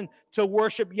chosen to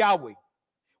worship Yahweh.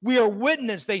 We are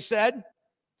witness, they said.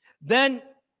 Then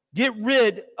get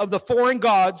rid of the foreign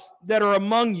gods that are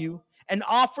among you and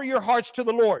offer your hearts to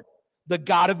the Lord, the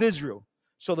God of Israel.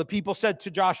 So the people said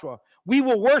to Joshua, we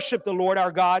will worship the Lord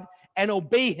our God and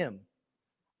obey him.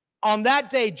 On that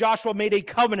day, Joshua made a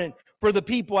covenant for the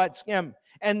people at Sichem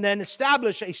and then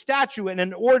established a statute and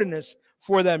an ordinance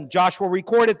for them. Joshua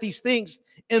recorded these things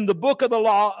in the book of the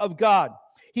law of God.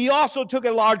 He also took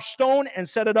a large stone and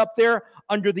set it up there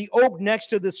under the oak next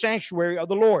to the sanctuary of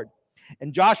the Lord.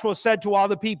 And Joshua said to all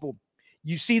the people,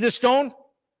 you see the stone?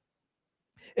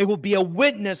 It will be a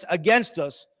witness against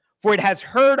us, for it has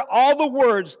heard all the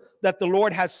words that the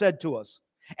Lord has said to us.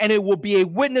 And it will be a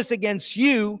witness against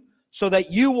you, so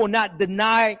that you will not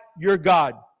deny your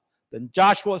God. Then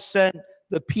Joshua sent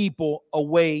the people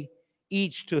away,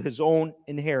 each to his own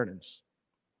inheritance.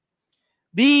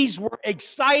 These were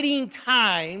exciting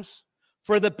times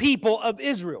for the people of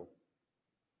Israel.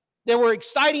 They were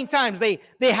exciting times. They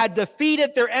had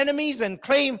defeated their enemies and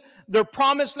claimed their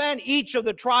promised land. Each of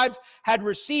the tribes had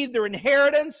received their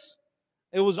inheritance.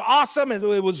 It was awesome.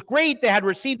 It was great. They had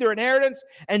received their inheritance,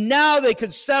 and now they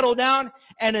could settle down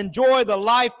and enjoy the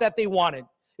life that they wanted.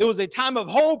 It was a time of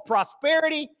hope,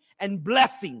 prosperity, and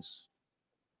blessings.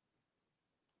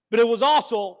 But it was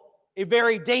also a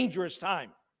very dangerous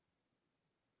time.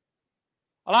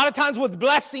 A lot of times with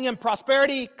blessing and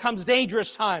prosperity comes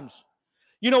dangerous times.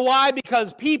 You know why?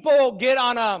 Because people get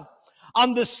on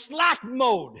the slack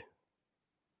mode.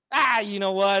 You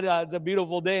know what? It's a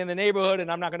beautiful day in the neighborhood,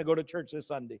 and I'm not going to go to church this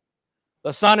Sunday.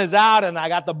 The sun is out, and I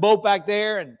got the boat back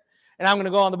there, and I'm going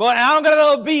to go on the boat. And I don't going to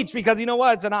go to the beach because you know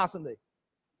what? It's an awesome day.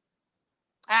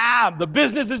 The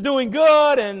business is doing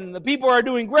good, and the people are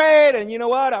doing great, and you know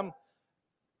what?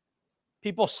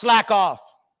 People slack off.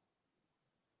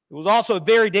 It was also a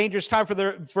very dangerous time for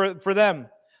them.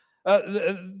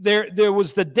 There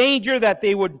was the danger that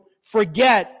they would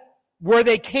forget where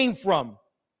they came from.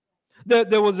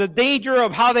 There was a danger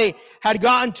of how they had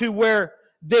gotten to where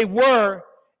they were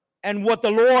and what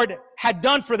the Lord had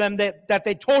done for them that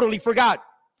they totally forgot.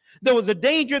 There was a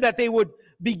danger that they would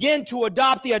begin to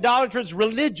adopt the idolatrous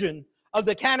religion of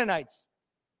the Canaanites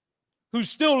who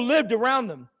still lived around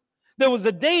them. There was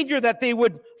a danger that they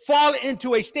would fall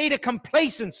into a state of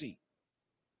complacency.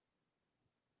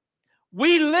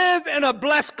 We live in a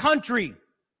blessed country.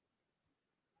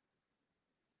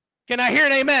 Can I hear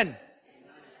an amen?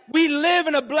 We live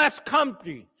in a blessed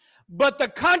country, but the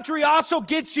country also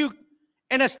gets you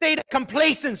in a state of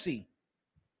complacency.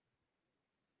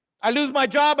 I lose my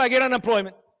job, I get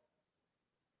unemployment.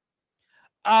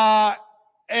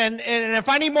 And if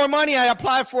I need more money, I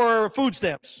apply for food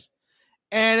stamps.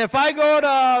 And if I go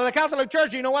to the Catholic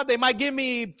Church, you know what? They might give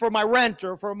me for my rent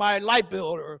or for my light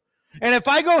bill. And if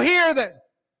I go here, then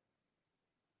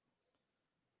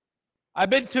I've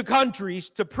been to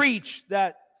countries to preach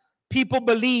that people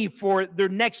believe for their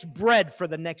next bread for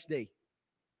the next day.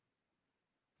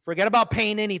 Forget about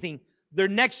paying anything. Their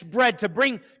next bread to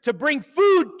bring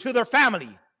food to their family.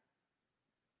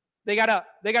 They gotta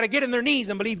get in their knees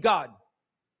and believe God.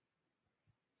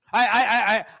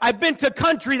 I've been to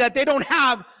country that they don't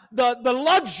have the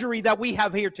luxury that we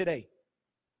have here today.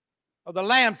 Of the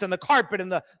lamps and the carpet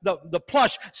and the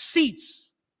plush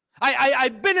seats.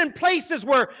 I've been in places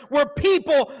where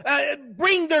people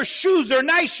bring their shoes, their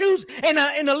nice shoes, in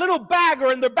a little bag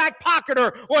or in their back pocket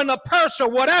or in a purse or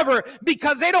whatever,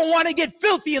 because they don't want to get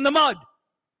filthy in the mud.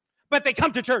 But they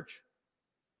come to church.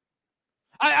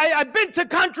 I've been to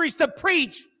countries to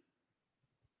preach.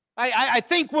 I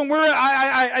think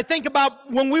I think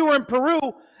about when we were in Peru,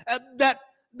 that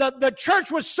the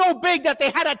church was so big that they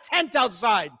had a tent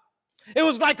outside. It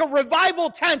was like a revival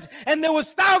tent, and there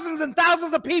was thousands and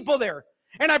thousands of people there.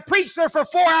 And I preached there for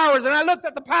 4 hours, and I looked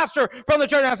at the pastor from the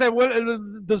church, and I said, well,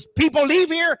 does people leave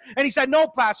here? And he said, no,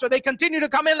 pastor, they continue to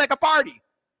come in like a party.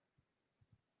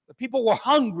 The people were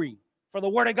hungry for the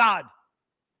word of God.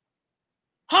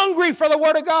 Hungry for the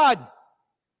word of God.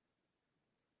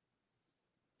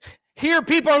 Here,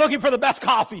 people are looking for the best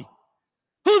coffee.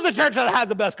 Who's the church that has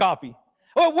the best coffee?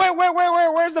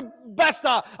 Where's the best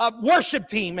worship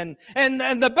team and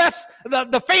the best,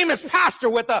 the famous pastor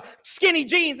with the skinny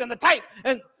jeans and the tight?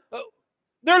 And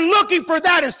they're looking for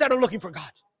that instead of looking for God.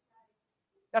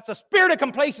 That's a spirit of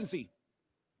complacency.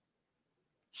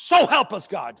 So help us,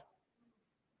 God.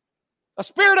 A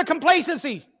spirit of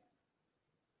complacency.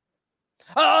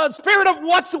 A spirit of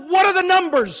what are the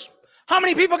numbers? How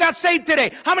many people got saved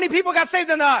today? How many people got saved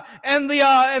in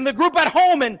the group at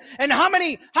home? And how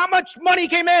much money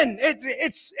came in?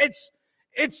 It's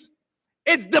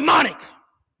demonic.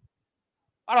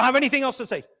 I don't have anything else to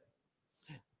say.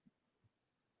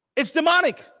 It's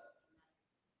demonic.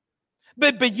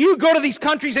 But you go to these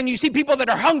countries and you see people that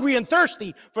are hungry and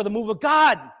thirsty for the move of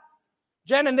God,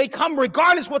 Jen, and they come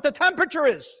regardless what the temperature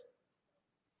is.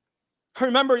 I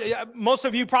remember, most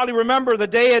of you probably remember the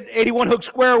day at 81 Hook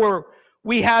Square where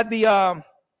we had the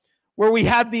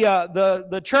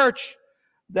church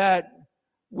that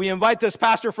we invite this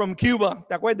pastor from Cuba.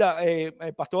 ¿Te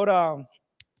acuerdas? Pastor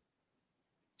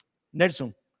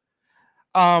Nelson.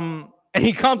 And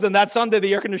he comes, and that Sunday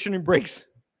the air conditioning breaks.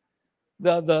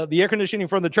 The air conditioning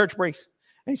from the church breaks.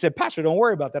 And he said, Pastor, don't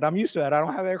worry about that. I'm used to that. I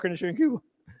don't have air conditioning in Cuba.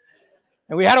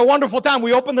 And we had a wonderful time.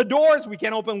 We opened the doors. We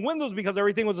can't open windows because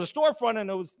everything was a storefront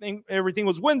and everything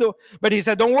was window. But he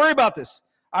said, don't worry about this.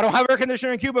 I don't have air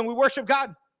conditioning in Cuba, and we worship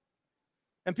God.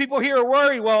 And people here are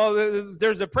worried, well,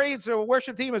 there's a praise or a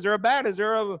worship team. Is there a band? Is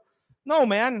there a... No,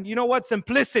 man. You know what?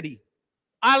 Simplicity.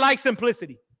 I like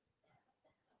simplicity.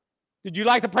 Did you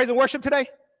like the praise and worship today?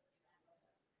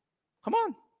 Come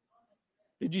on.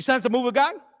 Did you sense the move of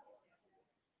God?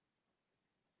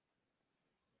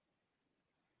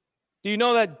 Do you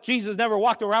know that Jesus never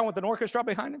walked around with an orchestra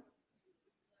behind him?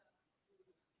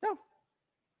 No.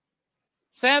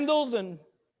 Sandals and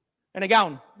a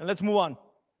gown. And let's move on.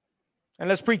 And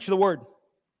let's preach the word.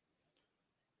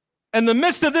 In the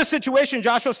midst of this situation,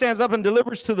 Joshua stands up and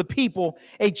delivers to the people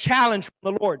a challenge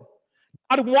from the Lord.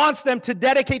 God wants them to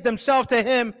dedicate themselves to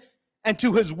him and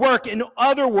to his work. In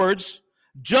other words,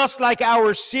 just like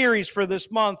our series for this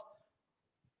month,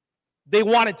 they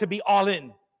wanted to be all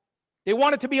in. They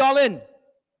wanted to be all in.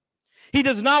 He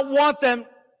does not want them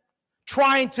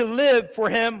trying to live for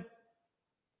him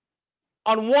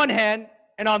on one hand,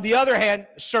 and on the other hand,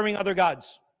 serving other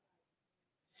gods.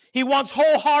 He wants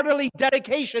wholeheartedly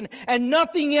dedication and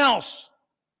nothing else.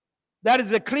 That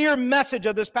is a clear message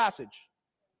of this passage.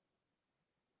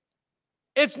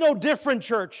 It's no different,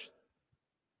 church.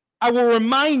 I will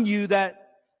remind you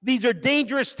that these are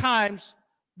dangerous times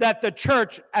that the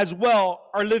church as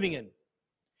well are living in.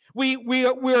 We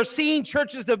are seeing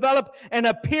churches develop an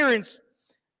appearance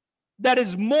that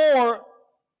is more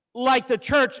like the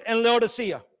church in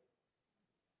Laodicea.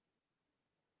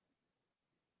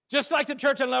 Just like the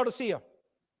church in Laodicea.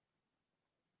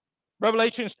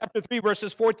 Revelation chapter 3,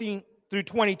 verses 14 through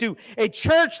 22. A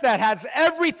church that has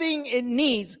everything it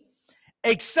needs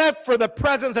except for the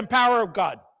presence and power of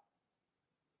God.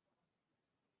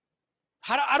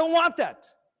 I don't want that.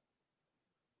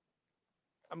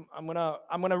 I'm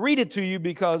gonna read it to you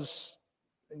because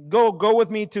go with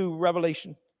me to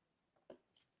Revelation.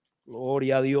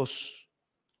 Gloria a Dios.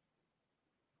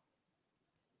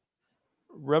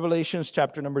 Revelations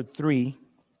chapter number 3.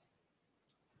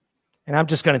 And I'm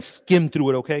just gonna skim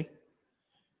through it, okay?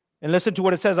 And listen to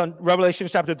what it says on Revelation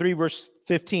chapter 3, verse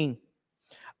 15.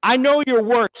 I know your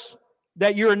works,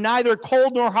 that you're neither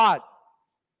cold nor hot.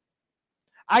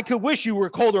 I could wish you were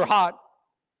cold or hot.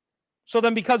 So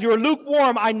then because you're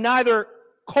lukewarm, I neither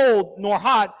cold nor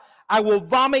hot, I will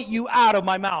vomit you out of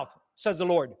my mouth, says the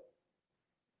Lord.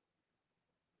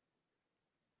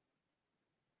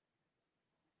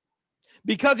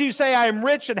 Because you say I am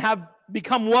rich and have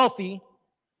become wealthy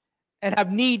and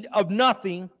have need of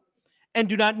nothing, and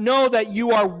do not know that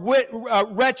you are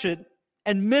wretched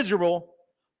and miserable,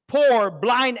 poor,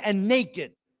 blind, and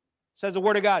naked, says the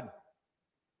word of God.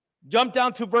 Jump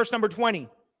down to verse number 20.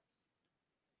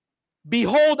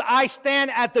 Behold, I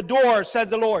stand at the door, says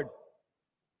the Lord.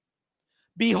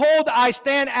 Behold, I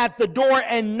stand at the door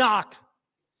and knock.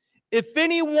 If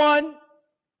anyone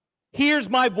hears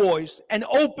my voice and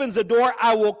opens the door,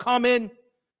 I will come in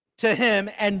to him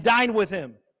and dine with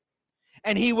him,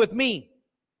 and he with me.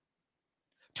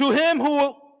 To him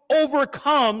who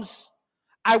overcomes,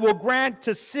 I will grant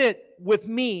to sit with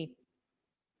me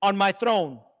on my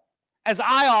throne, as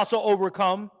I also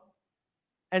overcome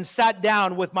and sat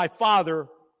down with my Father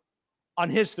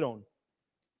on his throne.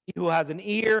 He who has an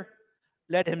ear,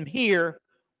 let him hear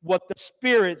what the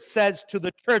Spirit says to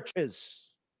the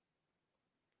churches.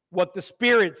 What the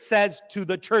Spirit says to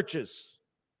the churches.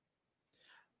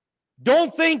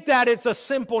 Don't think that it's a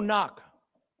simple knock.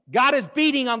 God is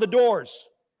beating on the doors.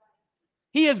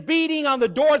 He is beating on the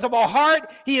doors of our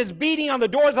heart. He is beating on the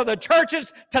doors of the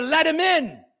churches to let him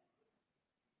in.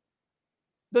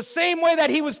 The same way that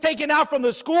he was taken out from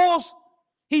the schools,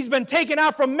 he's been taken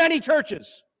out from many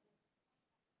churches.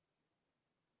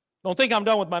 Don't think I'm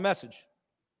done with my message.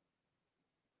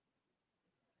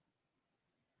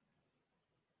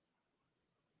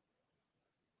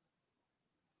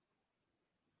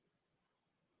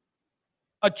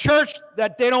 A church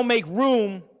that they don't make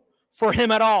room for him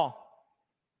at all.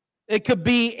 It could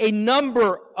be a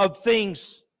number of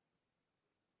things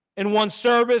in one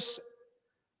service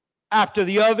after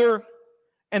the other,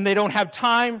 and they don't have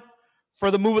time for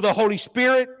the move of the Holy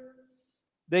Spirit.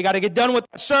 They got to get done with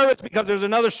that service because there's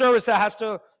another service that has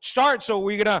to start, so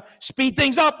we're going to speed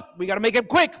things up. We got to make it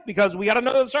quick because we got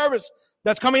another service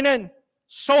that's coming in.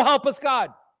 So help us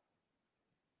God.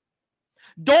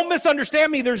 Don't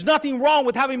misunderstand me. There's nothing wrong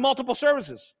with having multiple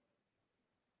services.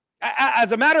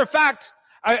 As a matter of fact,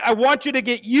 I want you to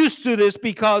get used to this,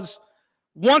 because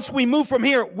once we move from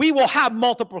here, we will have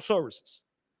multiple services.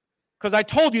 Because I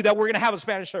told you that we're going to have a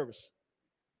Spanish service.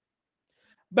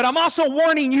 But I'm also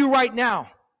warning you right now.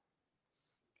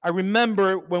 I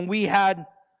remember when we had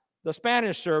the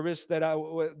Spanish service that I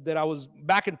was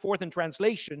back and forth in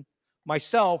translation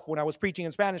myself when I was preaching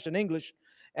in Spanish and English.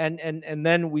 And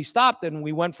then we stopped and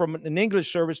we went from an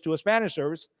English service to a Spanish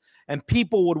service. And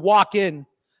people would walk in.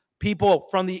 People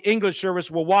from the English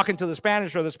service will walk into the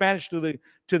Spanish, or the Spanish to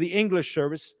the English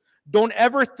service. Don't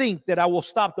ever think that I will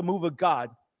stop the move of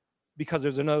God because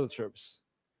there's another service.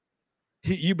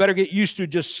 You better get used to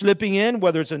just slipping in,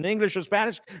 whether it's in English or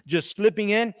Spanish, just slipping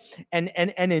in and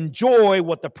enjoy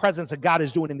what the presence of God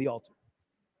is doing in the altar.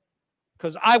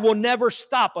 Because I will never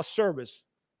stop a service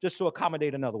just to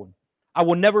accommodate another one. I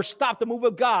will never stop the move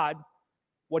of God,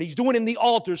 what he's doing in the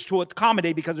altars, to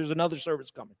accommodate because there's another service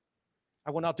coming. I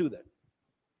will not do that.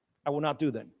 I will not do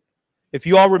that. If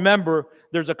you all remember,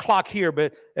 there's a clock here,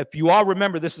 but if you all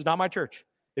remember, this is not my church.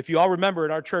 If you all remember,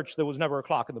 in our church, there was never a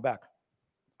clock in the back.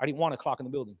 I didn't want a clock in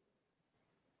the building.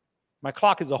 My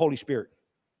clock is the Holy Spirit.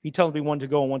 He tells me when to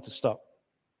go and when to stop.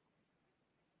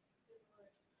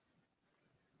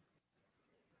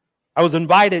 I was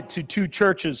invited to 2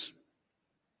 churches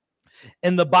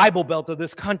in the Bible Belt of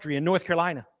this country in North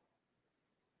Carolina.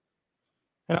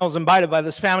 And I was invited by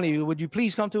this family. Would you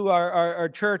please come to our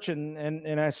church?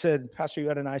 And I said, Pastor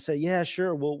Yvette and I said, yeah,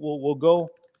 sure, we'll go.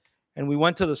 And we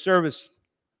went to the service.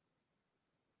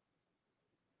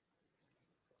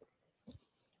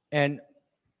 And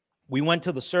we went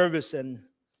to the service, and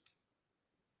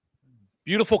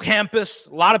beautiful campus,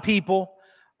 a lot of people.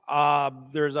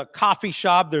 There's a coffee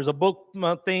shop. There's a book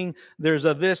thing. There's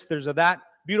a this. There's a that.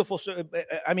 Beautiful.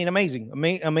 I mean,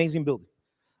 amazing building.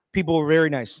 People were very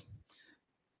nice.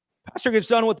 Pastor gets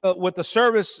done with the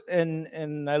service,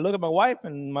 and I look at my wife,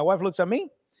 and my wife looks at me,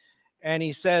 and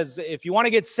he says, "If you want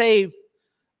to get saved,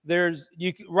 there's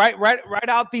right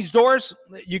out these doors.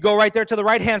 You go right there to the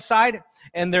right hand side,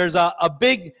 and there's a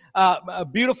big, a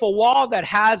beautiful wall that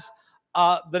has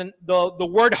the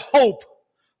word hope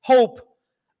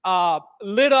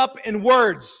lit up in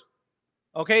words.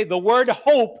 Okay, the word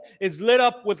hope is lit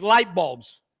up with light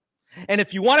bulbs. And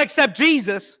if you want to accept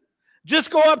Jesus,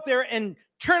 just go up there and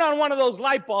turn on one of those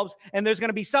light bulbs, and there's going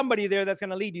to be somebody there that's going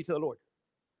to lead you to the Lord."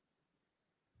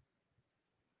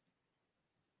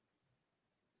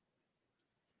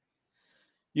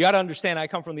 You got to understand, I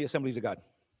come from the Assemblies of God.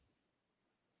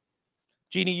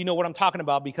 Jeannie, you know what I'm talking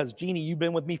about, because Jeannie, you've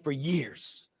been with me for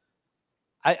years.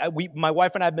 My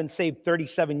wife and I have been saved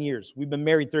 37 years. We've been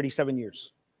married 37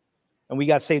 years. And we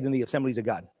got saved in the Assemblies of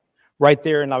God, right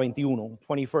there in La 21,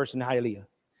 21st and Hialeah.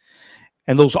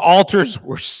 And those altars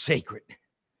were sacred.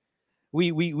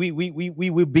 We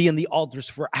would be in the altars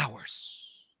for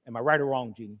hours. Am I right or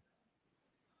wrong, Jeannie?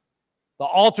 The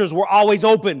altars were always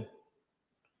open.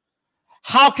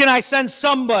 How can I send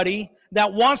somebody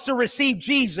that wants to receive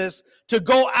Jesus to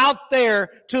go out there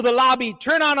to the lobby,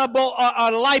 turn on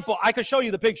a light bulb? I can show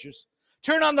you the pictures.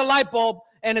 Turn on the light bulb,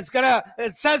 and it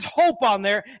says hope on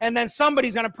there, and then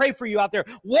somebody's gonna pray for you out there.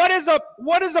 What is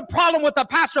a problem with the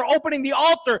pastor opening the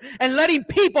altar and letting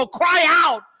people cry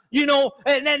out,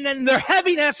 and their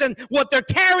heaviness and what they're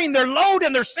carrying, their load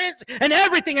and their sins and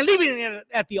everything, and leaving it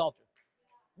at the altar?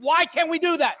 Why can't we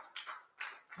do that?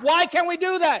 Why can't we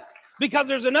do that? Because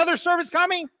there's another service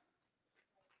coming?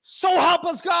 So help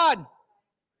us, God.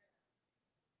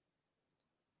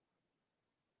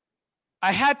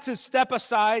 I had to step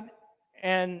aside,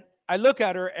 and I look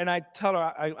at her, and I tell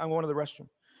her I'm going to the restroom.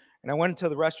 And I went into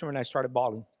the restroom, and I started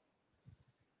bawling.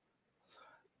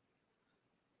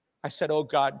 I said, oh,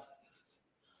 God,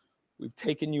 we've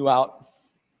taken you out,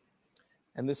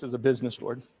 and this is a business,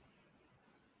 Lord.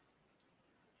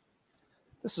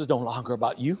 This is no longer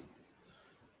about you.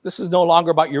 This is no longer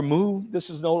about your move. This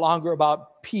is no longer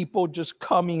about people just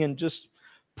coming and just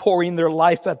pouring their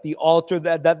life at the altar.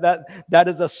 That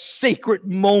is a sacred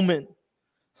moment.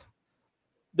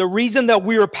 The reason that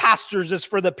we are pastors is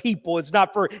for the people. It's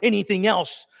not for anything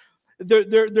else.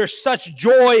 There's such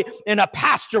joy in a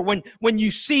pastor when you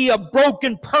see a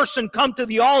broken person come to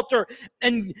the altar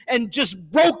and just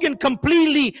broken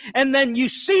completely, and then you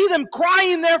see them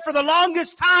crying there for the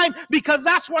longest time, because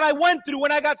that's what I went through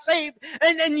when I got saved.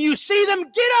 And you see them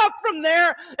get up from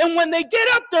there, and when they get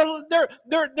up,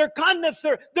 their countenance,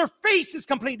 their face is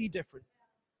completely different.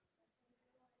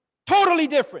 Totally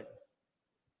different.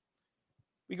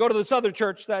 We go to this other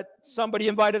church that somebody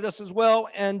invited us as well,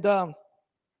 and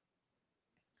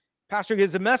pastor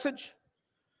gives a message,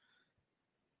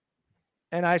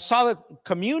 and I saw the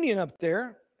communion up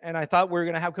there, and I thought we were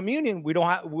going to have communion.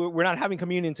 We're not having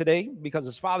communion today because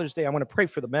it's Father's Day. I want to pray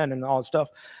for the men and all that stuff.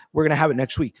 We're going to have it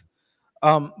next week.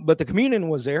 But the communion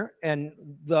was there, and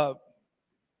the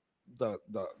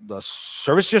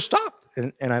service just stopped.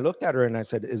 And I looked at her and I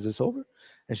said, "Is this over?"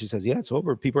 And she says, "Yeah, it's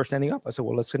over. People are standing up." I said,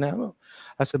 "Well, let's sit down."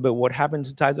 I said, "But what happened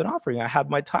to tithes and offering? I have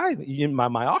my tithe,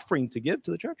 my offering to give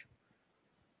to the church."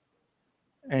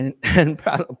 And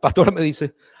Pastora me dice,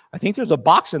 "I think there's a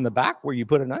box in the back where you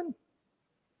put it in."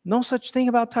 No such thing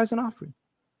about tithes and offering.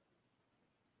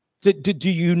 Do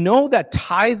you know that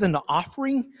tithe and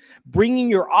offering, bringing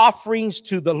your offerings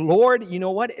to the Lord, you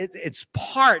know what? It's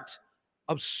part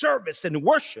of service and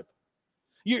worship.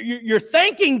 You're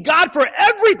thanking God for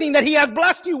everything that He has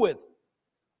blessed you with.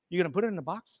 You're going to put it in a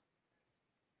box?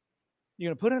 You're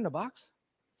going to put it in a box?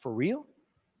 For real?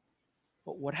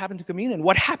 But what happened to communion?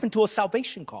 What happened to a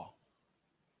salvation call?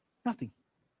 Nothing.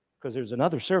 Because there's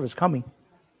another service coming.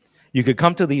 You could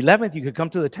come to the 11th. You could come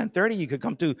to the 10:30. You could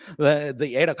come to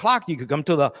the 8 o'clock. You could come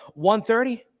to the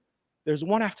 1:30. There's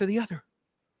one after the other.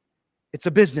 It's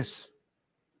a business.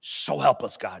 So help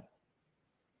us, God.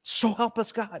 So help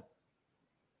us, God.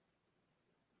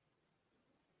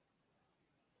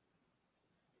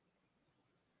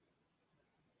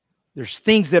 There's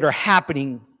things that are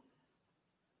happening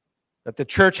that the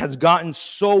church has gotten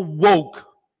so woke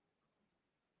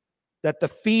that the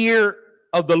fear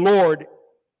of the Lord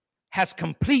has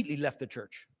completely left the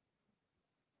church.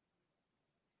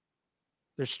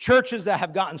 There's churches that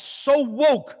have gotten so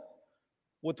woke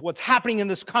with what's happening in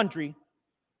this country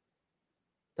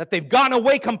that they've gotten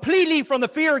away completely from the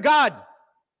fear of God.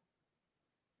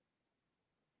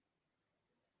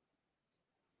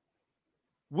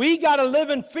 We got to live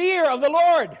in fear of the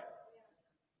Lord.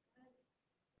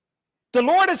 The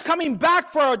Lord is coming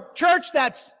back for a church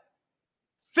that's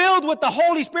filled with the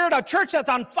Holy Spirit, a church that's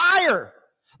on fire.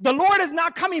 The Lord is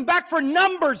not coming back for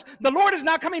numbers. The Lord is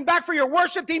not coming back for your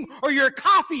worship team or your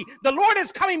coffee. The Lord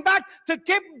is coming back to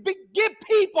give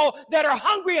people that are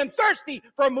hungry and thirsty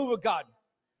for a move of God.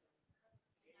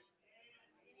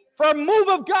 For a move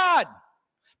of God.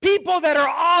 People that are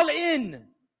all in.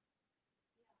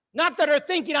 Not that are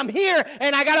thinking, I'm here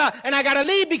and I gotta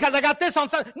leave because I got this on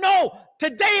Sunday. No,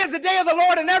 today is the day of the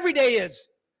Lord, and every day is.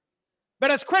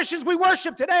 But as Christians, we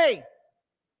worship today.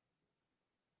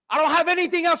 I don't have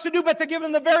anything else to do but to give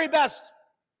Him the very best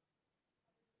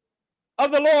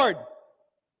of the Lord,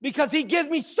 because He gives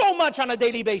me so much on a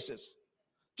daily basis.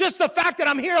 Just the fact that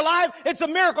I'm here alive, it's a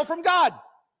miracle from God.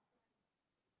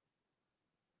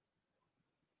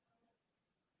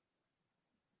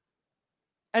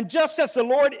 And just as the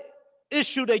Lord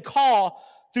issued a call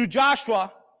through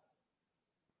Joshua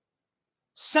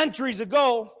centuries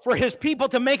ago for His people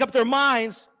to make up their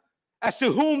minds as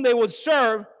to whom they would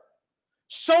serve,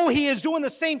 so He is doing the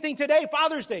same thing today,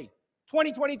 Father's Day,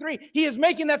 2023. He is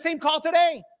making that same call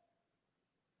today.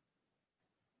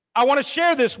 I want to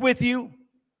share this with you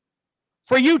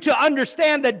for you to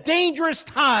understand the dangerous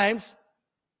times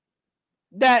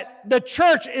that the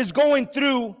church is going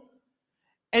through,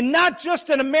 and not just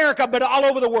in America, but all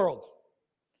over the world.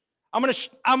 I'm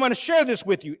going to share this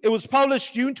with you. It was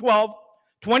published June 12,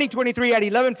 2023 at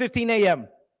 11:15 a.m.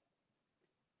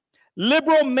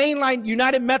 Liberal mainline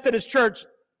United Methodist Church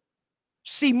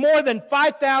see more than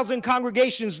 5,000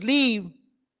 congregations leave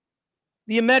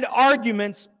the amid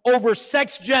arguments over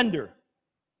sex gender.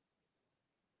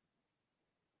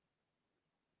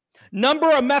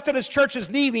 Number of Methodist churches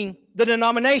leaving the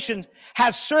denomination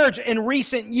has surged in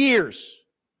recent years.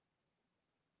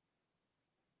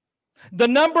 The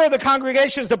number of the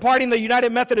congregations departing the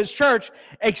United Methodist Church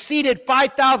exceeded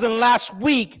 5,000 last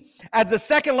week, as the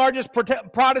second largest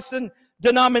Protestant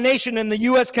denomination in the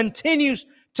U.S. continues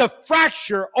to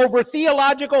fracture over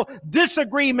theological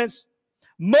disagreements,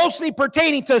 mostly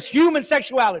pertaining to human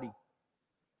sexuality.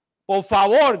 Por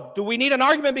favor, do we need an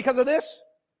argument because of this?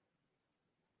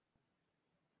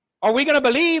 Are we going to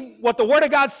believe what the Word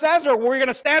of God says, or are we going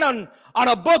to stand on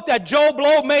a book that Joe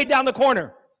Blow made down the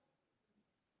corner?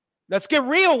 Let's get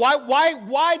real.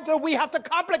 Why do we have to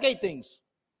complicate things?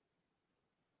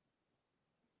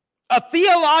 A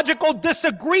theological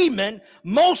disagreement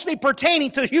mostly pertaining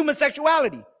to human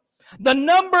sexuality. The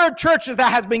number of churches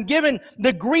that has been given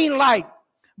the green light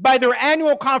by their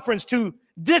annual conference to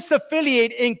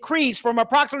disaffiliate increased from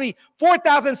approximately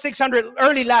 4,600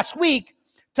 early last week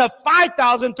to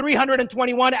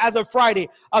 5,321 as of Friday,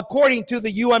 according to the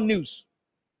News.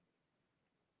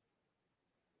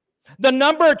 The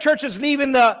number of churches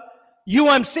leaving the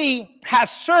UMC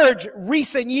has surged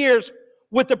recent years,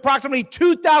 with approximately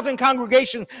 2,000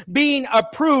 congregations being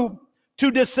approved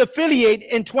to disaffiliate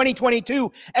in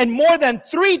 2022 and more than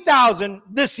 3,000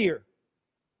 this year.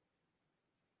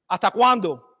 ¿Hasta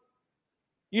cuándo?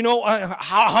 You know,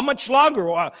 how much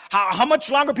longer? How much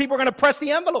longer people are going to press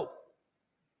the envelope?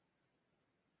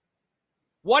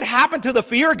 What happened to the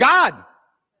fear of God?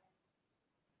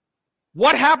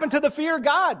 What happened to the fear of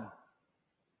God?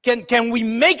 Can we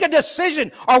make a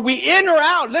decision? Are we in or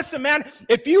out? Listen, man,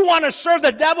 if you want to serve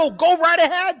the devil, go right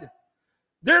ahead.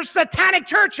 There's satanic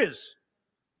churches.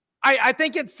 I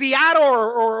think in Seattle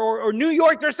or New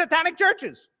York, there's satanic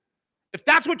churches. If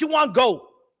that's what you want, go.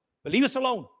 But leave us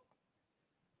alone.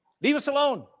 Leave us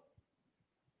alone.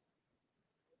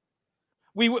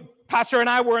 Pastor and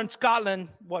I were in Scotland,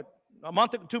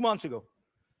 2 months ago.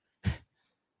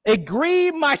 It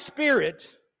grieved my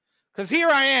spirit, because here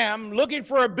I am looking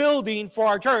for a building for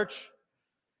our church,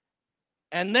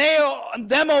 and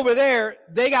them over there,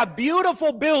 they got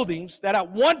beautiful buildings that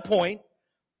at one point,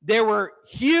 they were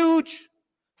huge,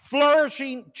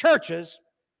 flourishing churches,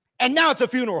 and now it's a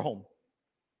funeral home.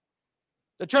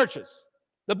 The churches,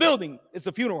 the building is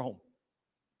a funeral home.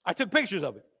 I took pictures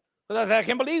of it, because I said, I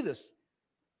can't believe this.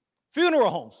 Funeral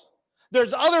homes.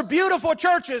 There's other beautiful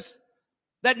churches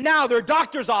that now they're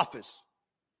doctor's office,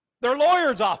 their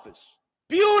lawyer's office,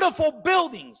 beautiful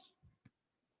buildings.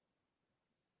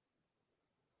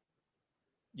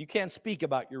 You can't speak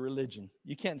about your religion.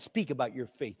 You can't speak about your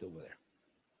faith over there.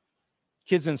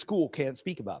 Kids in school can't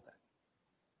speak about that.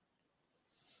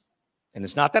 And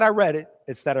it's not that I read it,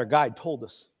 it's that our guide told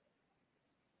us.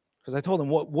 Because I told him,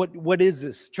 what is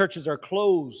this? Churches are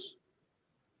closed.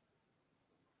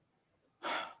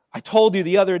 I told you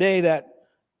the other day that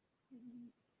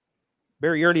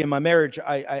very early in my marriage,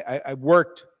 I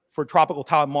worked for Tropical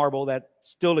Tile and Marble that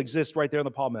still exists right there in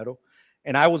the Palmetto.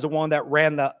 And I was the one that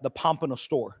ran the Pompano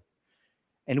store.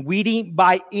 And we didn't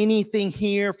buy anything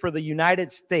here for the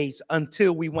United States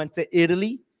until we went to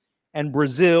Italy and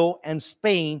Brazil and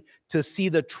Spain to see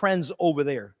the trends over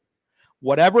there.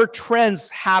 Whatever trends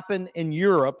happen in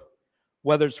Europe,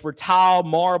 whether it's for tile,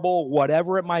 marble,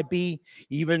 whatever it might be,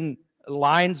 even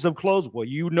lines of clothes. Well,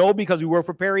 you know, because we work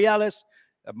for Perry Ellis.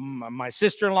 My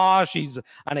sister-in-law, she's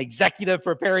an executive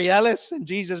for Perry Ellis, in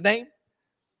Jesus' name.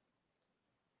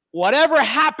 Whatever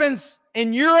happens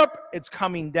in Europe, it's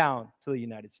coming down to the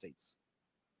United States.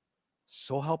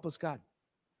 So help us God.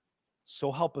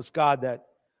 So help us God that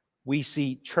we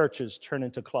see churches turn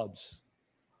into clubs.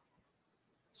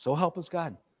 So help us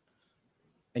God.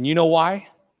 And you know why?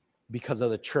 Because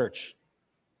of the church.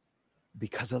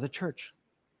 Because of the church.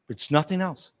 It's nothing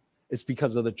else. It's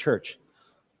because of the church.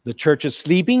 The church is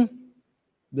sleeping.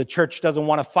 The church doesn't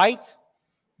want to fight.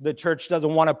 The church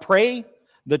doesn't want to pray.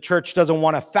 The church doesn't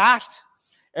want to fast.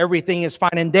 Everything is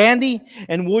fine and dandy.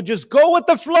 And we'll just go with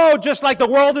the flow just like the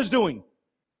world is doing.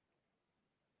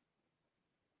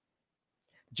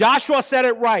 Joshua said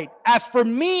it right. As for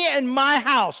me and my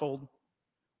household,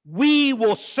 we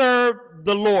will serve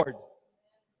the Lord.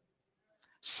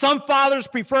 Some fathers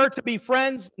prefer to be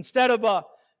friends instead of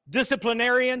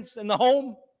disciplinarians in the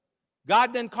home.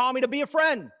 God didn't call me to be a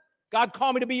friend. God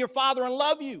called me to be your father and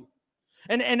love you.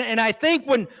 And I think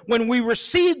when we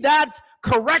receive that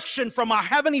correction from our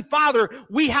Heavenly Father,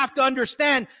 we have to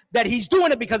understand that He's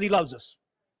doing it because He loves us.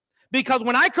 Because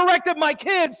when I corrected my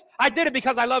kids, I did it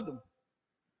because I loved them.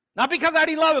 Not because I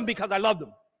didn't love them, because I loved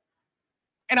them.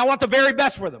 And I want the very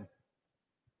best for them.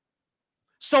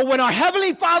 So when our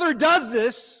Heavenly Father does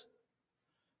this,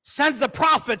 sends the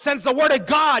prophet, sends the word of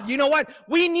God, you know what?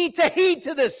 We need to heed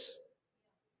to this.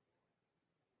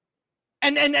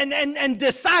 And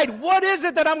decide, what is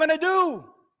it that I'm going to do?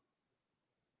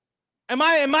 Am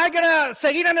I going to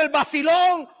seguir en el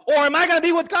vacilón, or am I going to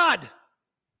be with God?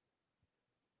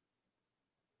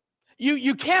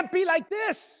 You can't be like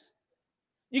this.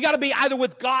 You got to be either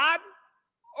with God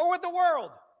or with the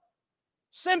world.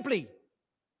 Simply.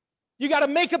 You got to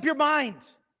make up your mind.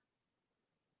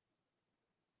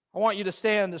 I want you to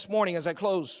stand this morning as I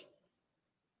close.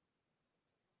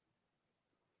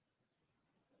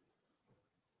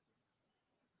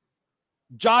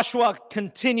 Joshua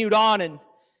continued on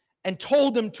and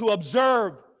told them to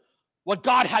observe what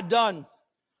God had done.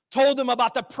 Told them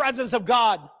about the presence of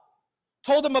God.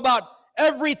 Told them about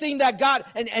everything that God,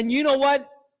 and you know what?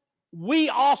 We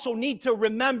also need to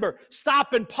remember,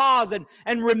 stop and pause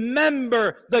and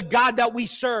remember the God that we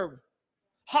serve.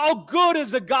 How good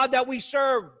is the God that we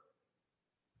serve?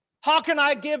 How can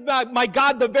I give my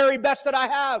God the very best that I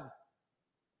have?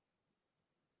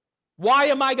 Why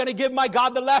am I going to give my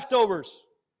God the leftovers?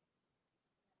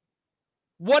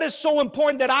 What is so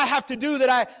important that I have to do that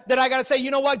I got to say, you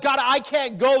know what, God, I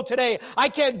can't go today. I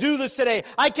can't do this today.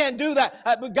 I can't do that.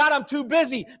 God, I'm too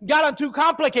busy. God, I'm too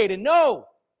complicated. No.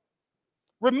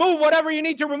 Remove whatever you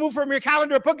need to remove from your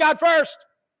calendar. Put God first.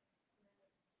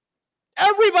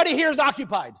 Everybody here is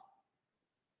occupied.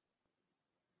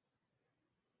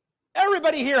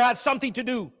 Everybody here has something to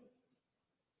do.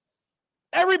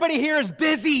 Everybody here is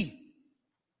busy.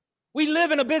 We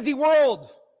live in a busy world.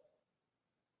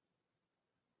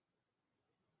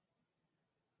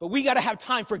 But we got to have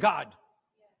time for God.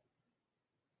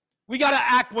 We got to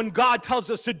act when God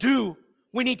tells us to do,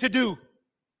 we need to do.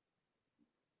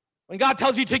 When God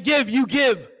tells you to give, you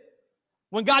give.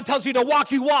 When God tells you to walk,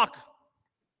 you walk.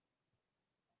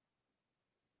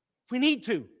 We need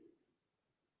to.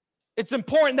 It's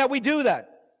important that we do that.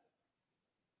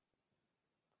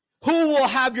 Who will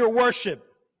have your worship,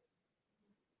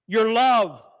 your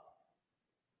love,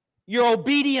 your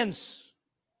obedience?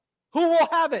 Who will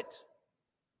have it?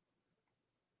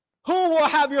 Who will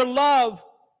have your love,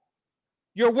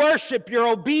 your worship, your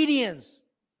obedience?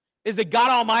 Is it God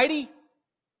Almighty?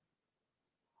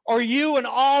 Or you and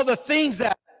all the things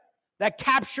that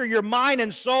capture your mind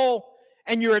and soul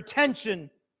and your attention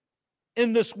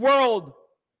in this world?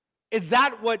 Is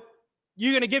that what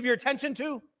you're going to give your attention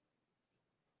to?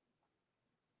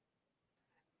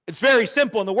 It's very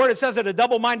simple. In the word, it says that a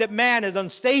double-minded man is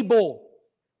unstable.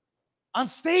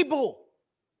 Unstable.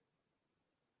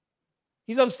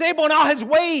 He's unstable in all his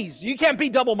ways. You can't be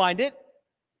double-minded.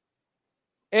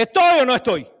 ¿Estoy o no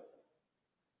estoy?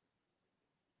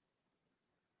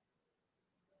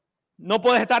 No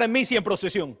puedes estar en misa y en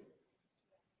procesión.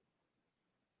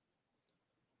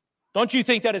 Don't you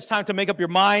think that it's time to make up your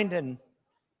mind and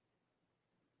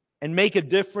make a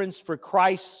difference for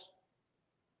Christ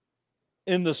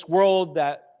in this world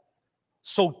that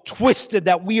so twisted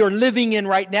that we are living in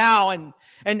right now,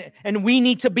 and we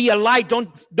need to be a light?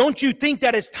 Don't you think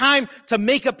that it's time to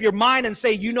make up your mind and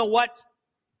say, you know what?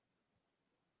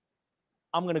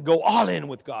 I'm going to go all in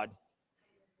with God.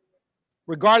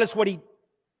 Regardless what He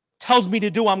tells me to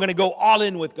do, I'm going to go all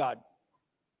in with God.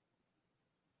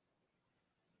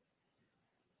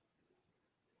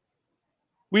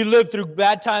 We live through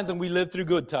bad times and we live through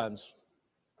good times.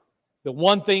 But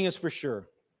one thing is for sure.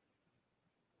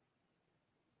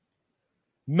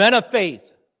 Men of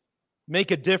faith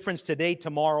make a difference today,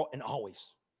 tomorrow, and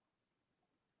always.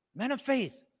 Men of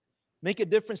faith make a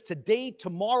difference today,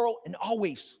 tomorrow, and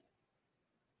always.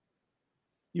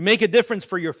 You make a difference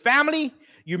for your family.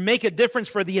 You make a difference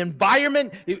for the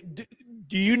environment.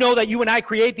 Do you know that you and I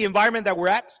create the environment that we're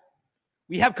at?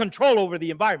 We have control over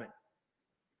the environment.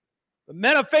 But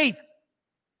men of faith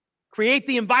create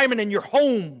the environment in your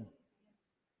home.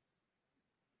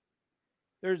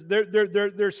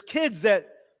 There's kids that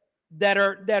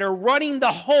are running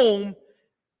the home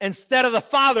instead of the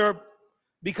father,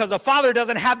 because the father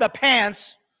doesn't have the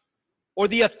pants or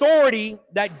the authority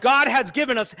that God has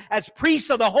given us as priests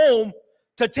of the home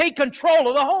to take control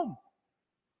of the home.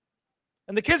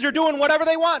 And the kids are doing whatever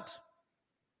they want.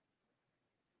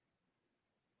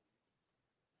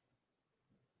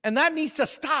 And that needs to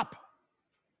stop.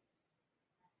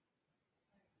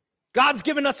 God's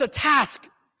given us a task,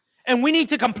 and we need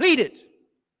to complete it.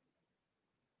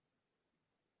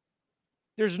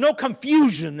 There's no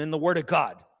confusion in the Word of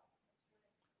God.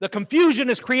 The confusion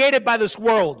is created by this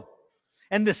world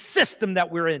and the system that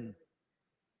we're in.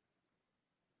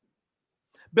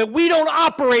 But we don't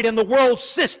operate in the world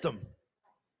system.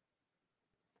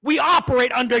 We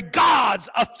operate under God's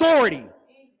authority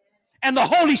and the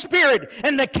Holy Spirit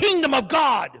and the kingdom of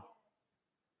God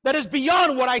that is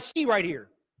beyond what I see right here.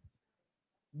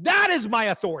 That is my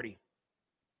authority.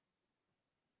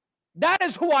 That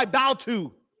is who I bow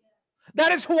to.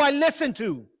 That is who I listen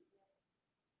to.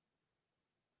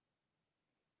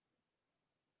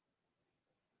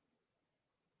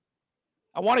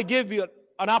 I want to give you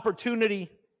an opportunity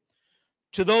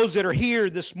to those that are here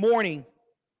this morning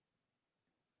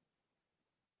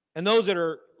and those that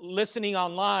are listening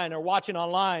online or watching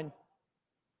online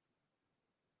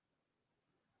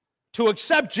to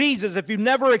accept Jesus. If you've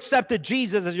never accepted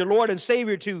Jesus as your Lord and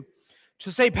Savior, to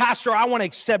say, Pastor, I want to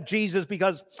accept Jesus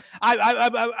because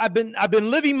I've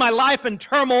been living my life in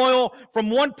turmoil, from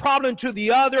one problem to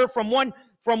the other, from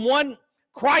one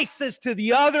crisis to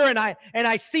the other, and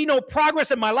I see no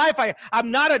progress in my life.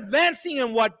 I'm not advancing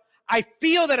in what I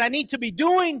feel that I need to be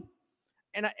doing,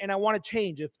 and I want to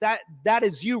change. If that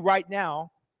is you right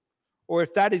now, or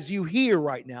if that is you here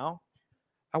right now,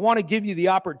 I want to give you the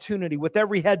opportunity, with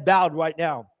every head bowed right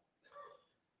now,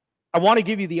 I want to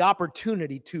give you the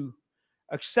opportunity to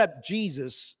accept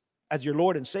Jesus as your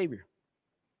Lord and Savior.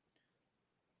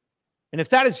 And if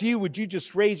that is you, would you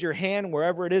just raise your hand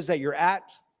wherever it is that you're at?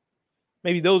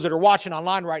 Maybe those that are watching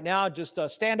online right now, just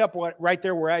stand up right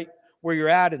there where you're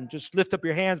at and just lift up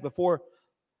your hands before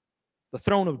the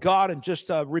throne of God and just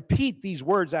repeat these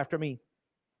words after me.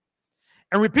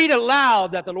 And repeat it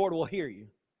loud that the Lord will hear you.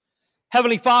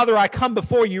 Heavenly Father, I come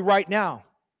before you right now.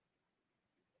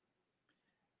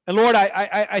 And Lord,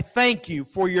 I thank you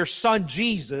for your Son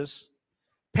Jesus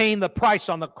paying the price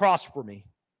on the cross for me.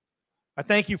 I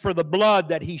thank you for the blood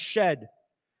that he shed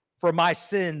for my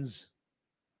sins.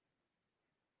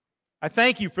 I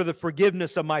thank you for the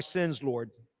forgiveness of my sins,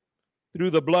 Lord, through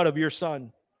the blood of your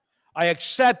Son. I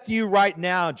accept you right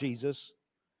now, Jesus,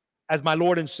 as my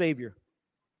Lord and Savior.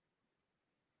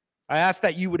 I ask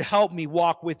that you would help me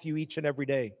walk with you each and every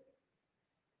day.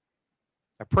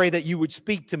 I pray that you would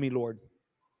speak to me, Lord.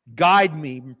 Guide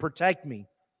me and protect me.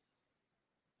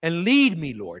 And lead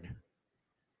me, Lord.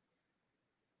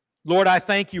 Lord, I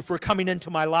thank you for coming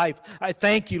into my life. I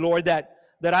thank you, Lord, that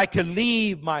I can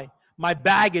leave my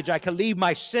baggage. I can leave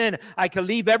my sin. I can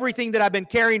leave everything that I've been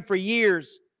carrying for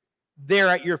years there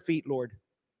at your feet, Lord.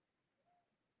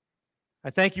 I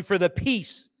thank you for the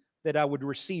peace that I would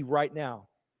receive right now.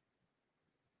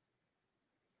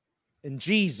 In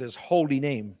Jesus' holy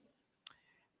name,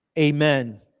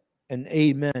 amen and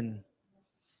amen.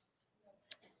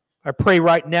 I pray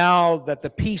right now that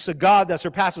the peace of God that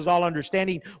surpasses all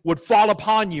understanding would fall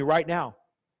upon you right now.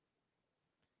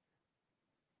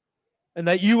 And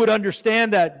that you would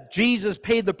understand that Jesus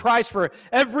paid the price for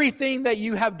everything that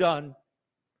you have done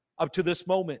up to this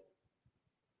moment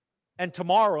and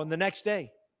tomorrow and the next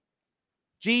day.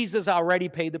 Jesus already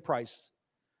paid the price.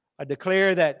 I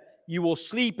declare that you will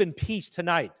sleep in peace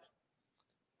tonight.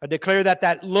 I declare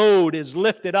that load is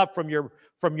lifted up from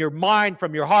your mind,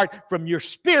 from your heart, from your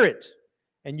spirit,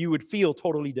 and you would feel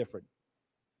totally different.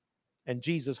 In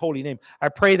Jesus' holy name. I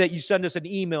pray that you send us an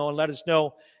email and let us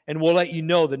know, and we'll let you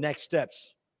know the next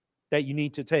steps that you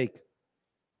need to take.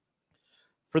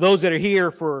 For those that are here,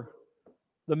 for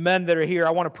the men that are here, I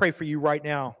want to pray for you right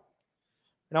now.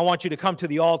 And I want you to come to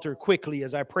the altar quickly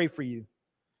as I pray for you.